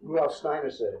be. Rudolf Steiner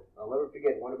said it. I'll never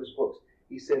forget one of his books.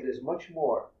 He said, "There's much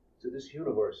more to this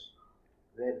universe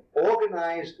than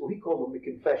organized." Well, he called them the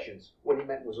confessions. What he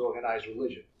meant was organized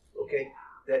religion. Okay,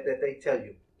 that they tell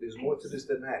you there's more to this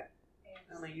than that.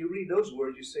 I mean, you read those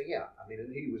words, you say, yeah. I mean,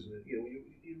 and he was, you know,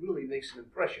 he really makes an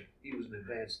impression. He was an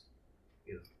advanced,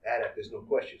 you know, adept. There's no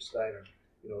question. Steiner,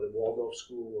 you know, the Waldorf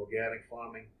School, organic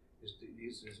farming.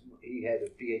 He had a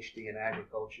PhD in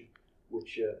agriculture,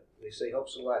 which they say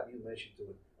helps a lot. You mentioned to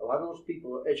it. A lot of those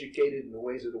people are educated in the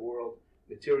ways of the world,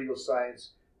 material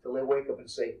science, till they wake up and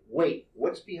say, wait,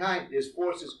 what's behind? There's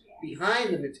forces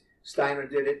behind them. Steiner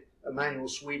did it. Emanuel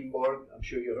Swedenborg, I'm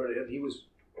sure you heard of him. He was,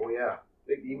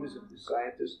 he was a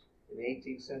scientist in the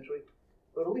 18th century.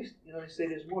 But at least, you know, they say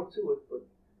there's more to it. But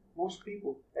most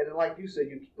people, and then like you said,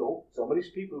 you don't. Some of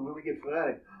these people really get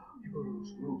fanatic. You go to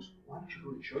those groups. Why don't you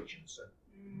go to church on Sunday?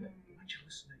 Why don't you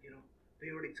listen to, you know,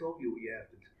 they already told you what you have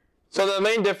to do. So the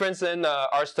main difference in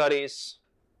our studies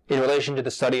in relation to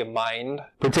the study of mind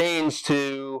pertains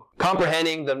to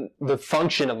comprehending the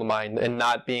function of the mind and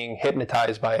not being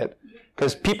hypnotized by it.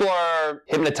 Because people are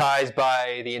hypnotized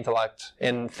by the intellect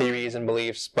and theories and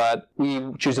beliefs, but we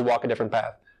choose to walk a different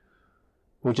path,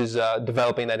 which is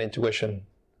developing that intuition.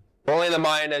 Only the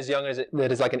mind as young as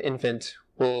that is like an infant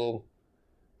will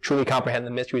truly comprehend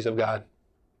the mysteries of God.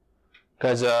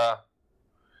 Because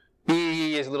be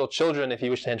ye as little children if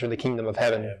you wish to enter the kingdom of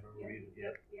heaven. Yep, remember?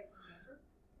 It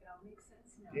all makes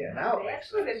sense now. Yeah, now it makes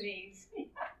That's what it sense. means.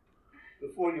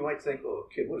 Before you might think, oh, a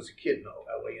kid, what does a kid know?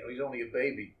 Well, you know, he's only a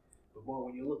baby. But boy,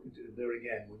 when you look into it there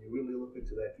again, when you really look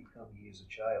into that, become ye as a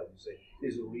child, you say,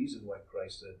 there's a reason why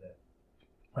Christ said that.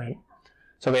 Right.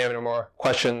 So if we have any more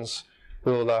questions,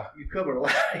 we'll You covered a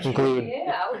lot. conclude.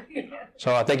 Yeah.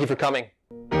 So thank you for coming.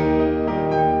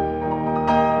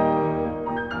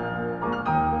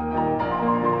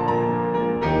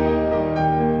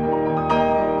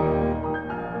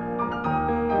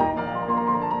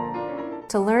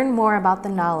 To learn more about the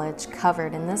knowledge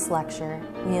covered in this lecture,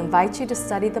 we invite you to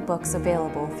study the books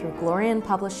available through Glorian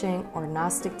Publishing or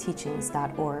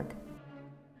GnosticTeachings.org.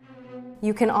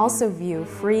 You can also view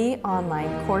free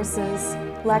online courses,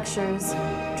 lectures,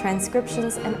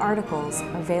 transcriptions, and articles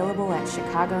available at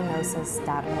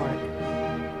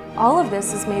ChicagoGnosis.org. All of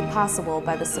this is made possible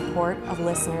by the support of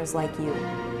listeners like you.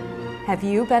 Have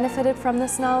you benefited from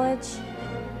this knowledge?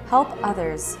 Help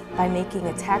others by making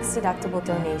a tax-deductible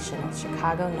donation at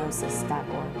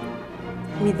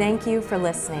ChicagoGnosis.org. We thank you for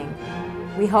listening.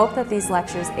 We hope that these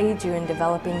lectures aid you in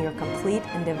developing your complete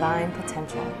and divine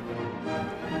potential.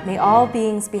 May all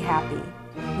beings be happy.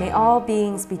 May all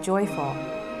beings be joyful.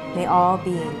 May all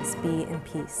beings be in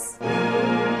peace.